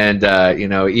 and you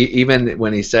know, even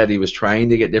when he said he was trying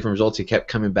to get different results, he kept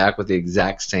coming back with the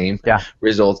exact same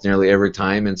results nearly every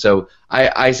time. And so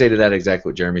I say to that exactly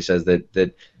what Jeremy says,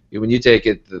 that when you take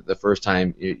it the first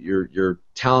time, your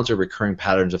talents are recurring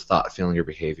patterns of thought, feeling, or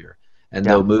behavior, and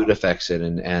the mood affects it.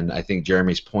 And I think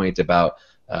Jeremy's point about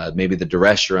maybe the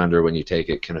duress you're under when you take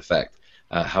it can affect.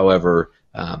 However,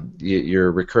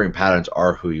 your recurring patterns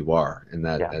are who you are, and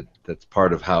that's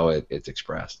part of how it's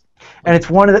expressed. And it's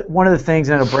one of the things,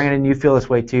 and I know Brandon, you feel this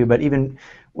way too, but even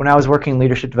when I was working in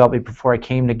leadership development before I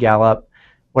came to Gallup,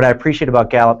 what I appreciate about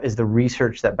Gallup is the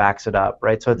research that backs it up,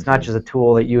 right? So it's not just a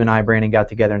tool that you and I, Brandon, got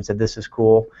together and said this is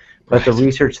cool, but the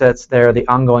research that's there, the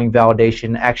ongoing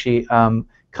validation. Actually,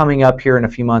 coming up here in a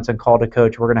few months on Call to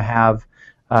Coach, we're going to have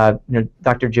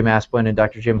Dr. Jim Asplin and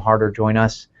Dr. Jim Harder join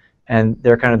us. And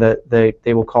they're kind of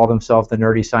they will call themselves the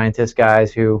nerdy scientist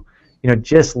guys who,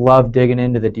 just love digging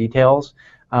into the details.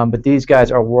 But these guys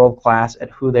are world class at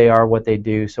who they are, what they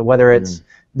do. So whether it's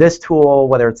this tool,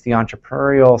 whether it's the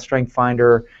entrepreneurial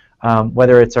StrengthsFinder,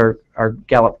 whether it's our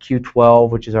Gallup Q12,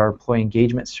 which is our employee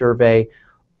engagement survey,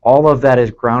 all of that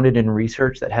is grounded in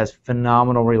research that has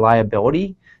phenomenal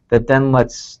reliability that then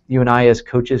lets you and I as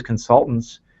coaches,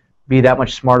 consultants, be that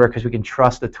much smarter because we can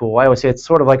trust the tool. I always say it's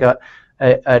sort of like a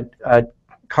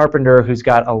carpenter who's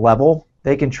got a level.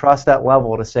 They can trust that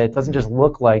level to say it doesn't just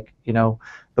look like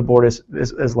the board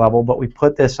is level, but we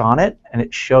put this on it and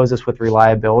it shows us with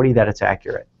reliability that it's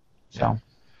accurate. So,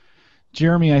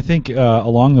 Jeremy, I think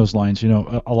along those lines,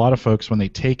 a lot of folks when they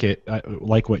take it,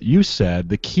 like what you said,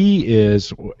 the key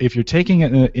is if you're taking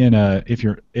it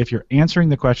if you're answering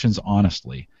the questions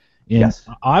honestly. And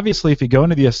obviously, if you go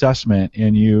into the assessment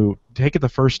and you take it the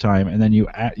first time and then you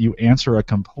answer a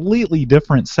completely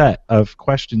different set of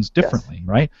questions differently,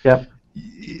 right? Yeah.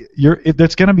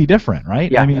 That's going to be different, right?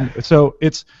 Yeah. I mean, so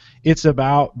it's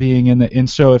about being and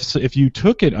so if you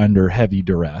took it under heavy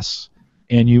duress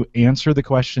and you answer the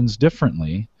questions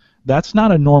differently, that's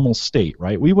not a normal state,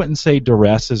 right? We wouldn't say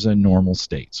duress is a normal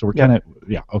state. So we're kind of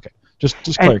okay.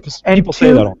 Just clear because people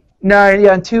say that all. No,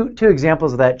 yeah, and two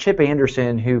examples of that. Chip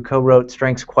Anderson, who co-wrote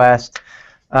Strengths Quest,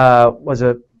 was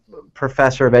a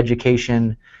professor of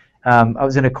education, I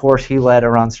was in a course he led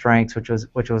around strengths,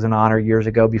 which was an honor years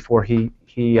ago before he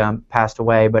passed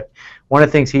away. But one of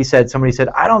the things he said, somebody said,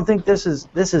 "I don't think this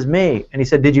is me," and he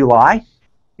said, "Did you lie?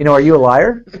 Are you a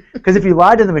liar? Because if you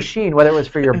lied to the machine, whether it was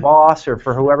for your boss or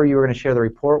for whoever you were going to share the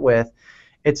report with,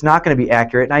 it's not going to be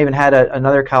accurate." And I even had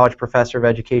another college professor of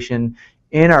education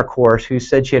in our course who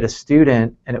said she had a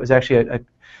student, and it was actually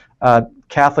a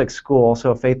Catholic school,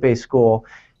 so a faith-based school.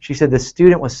 She said the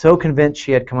student was so convinced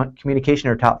she had communication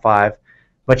in her top 5,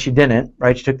 but she didn't,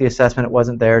 right? She took the assessment, it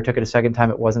wasn't there. Took it a second time,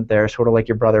 it wasn't there, sort of like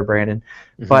your brother, Brandon.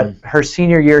 Mm-hmm. But her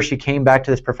senior year, she came back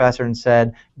to this professor and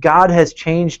said, "God has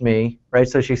changed me," right?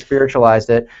 So she spiritualized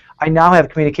it. "I now have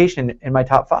communication in my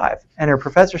top 5. And her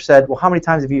professor said, "Well, how many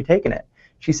times have you taken it?"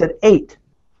 She said, 8.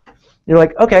 You're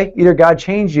like, okay, either God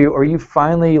changed you or you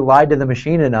finally lied to the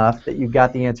machine enough that you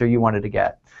got the answer you wanted to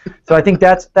get. So I think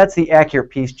that's the accurate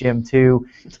piece, Jim, too.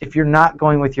 If you're not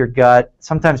going with your gut,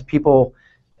 sometimes people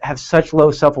have such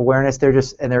low self-awareness,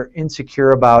 they're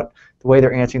insecure about the way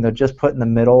they're answering. They'll just put in the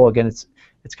middle. Again, it's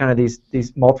kind of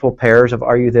these multiple pairs of,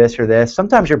 are you this or this?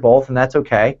 Sometimes you're both, and that's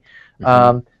okay.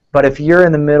 Mm-hmm. But if you're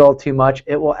in the middle too much,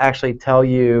 it will actually tell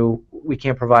you, we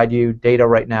can't provide you data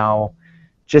right now,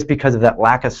 just because of that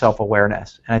lack of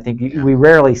self-awareness. And I think we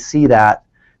rarely see that,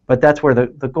 but that's where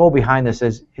the goal behind this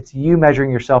is. It's you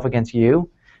measuring yourself against you.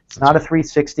 It's not a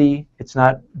 360. It's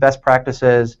not best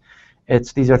practices.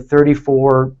 These are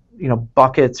 34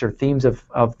 buckets or themes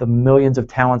of the millions of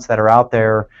talents that are out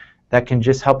there that can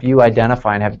just help you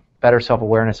identify and have better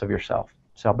self-awareness of yourself.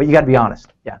 So, but you got to be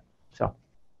honest. Yeah. So.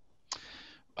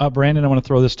 Brandon, I want to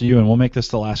throw this to you, and we'll make this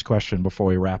the last question before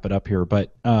we wrap it up here.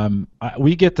 But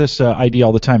we get this idea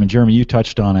all the time, and Jeremy, you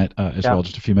touched on it as well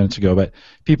just a few minutes ago. But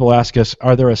people ask us,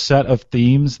 are there a set of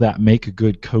themes that make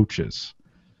good coaches?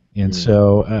 And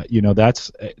so,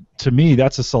 that's, to me,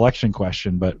 that's a selection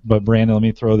question. But Brandon, let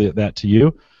me throw that to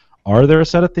you. Are there a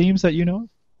set of themes that you know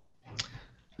of?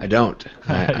 I don't.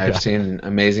 I've seen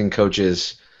amazing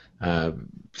coaches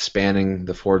spanning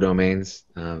the 4 domains,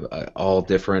 all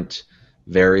different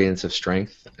variants of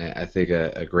strength. I think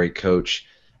a great coach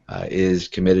is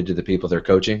committed to the people they're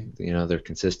coaching. They're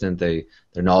consistent. They're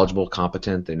knowledgeable,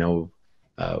 competent. They know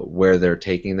where they're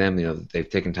taking them. They've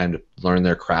taken time to learn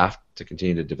their craft to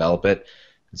continue to develop it.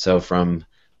 And so, from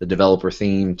the developer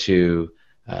theme to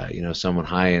someone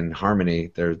high in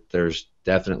harmony, there's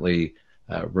definitely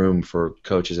room for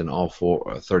coaches in all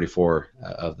 34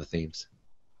 of the themes.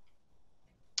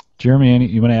 Jeremy,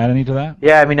 you want to add any to that?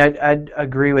 Yeah, I mean, I'd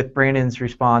agree with Brandon's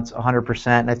response 100%.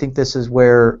 And I think this is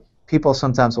where people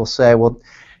sometimes will say, well,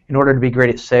 in order to be great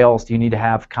at sales, do you need to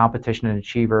have competition and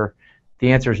achiever?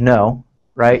 The answer is no,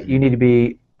 right? You need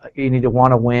to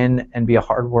want to win and be a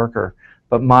hard worker.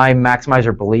 But my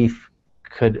maximizer belief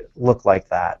could look like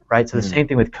that, right? So the same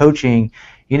thing with coaching.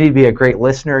 You need to be a great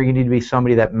listener. You need to be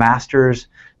somebody that masters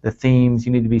the themes.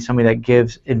 You need to be somebody that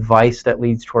gives advice that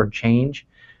leads toward change.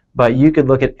 But you could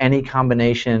look at any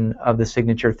combination of the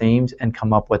signature themes and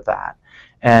come up with that.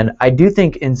 And I do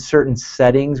think in certain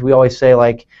settings, we always say,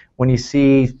 like, when you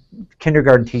see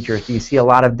kindergarten teachers, you see a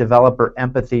lot of developer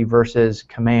empathy versus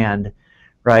command,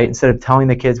 right? Instead of telling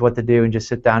the kids what to do and just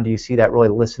sit down, do you see that really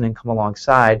listen and come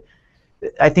alongside?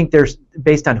 I think there's,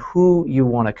 based on who you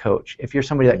want to coach. If you're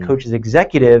somebody that coaches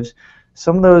executives,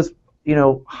 some of those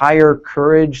higher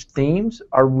courage themes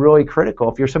are really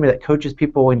critical. If you're somebody that coaches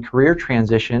people in career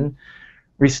transition,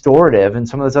 restorative, and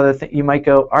some of those other things, you might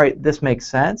go, all right, this makes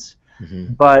sense.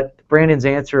 But Brandon's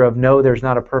answer of no, there's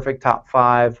not a perfect top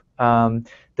 5.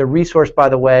 The resource, by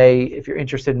the way, if you're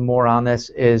interested in more on this,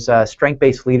 is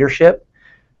Strength-Based Leadership.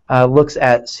 Looks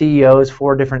at CEOs,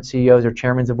 4 different CEOs or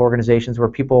chairmen of organizations, where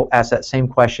people ask that same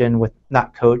question with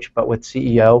not coach, but with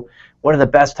CEO. What are the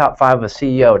best top 5 of a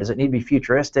CEO? Does it need to be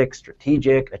futuristic,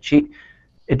 strategic, achieve?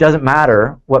 It doesn't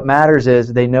matter. What matters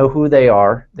is they know who they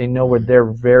are, they know where they're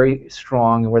very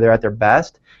strong and where they're at their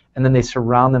best, and then they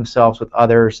surround themselves with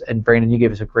others. And Brandon, you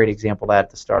gave us a great example of that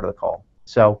at the start of the call.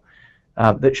 So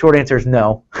the short answer is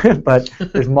no, but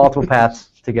there's multiple paths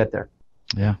to get there.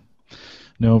 Yeah.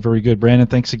 No, very good. Brandon,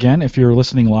 thanks again. If you're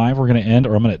listening live, we're going to end,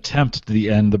 or I'm going to attempt to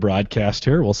end the broadcast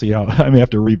here. We'll see how, I may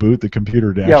have to reboot the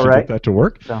computer to actually get that to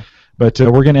work. So. But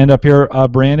we're going to end up here.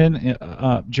 Brandon,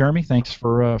 Jeremy, thanks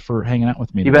for hanging out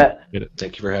with me. You bet.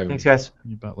 Thank you for having me. Thanks, guys.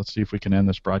 You bet. Let's see if we can end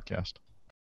this broadcast.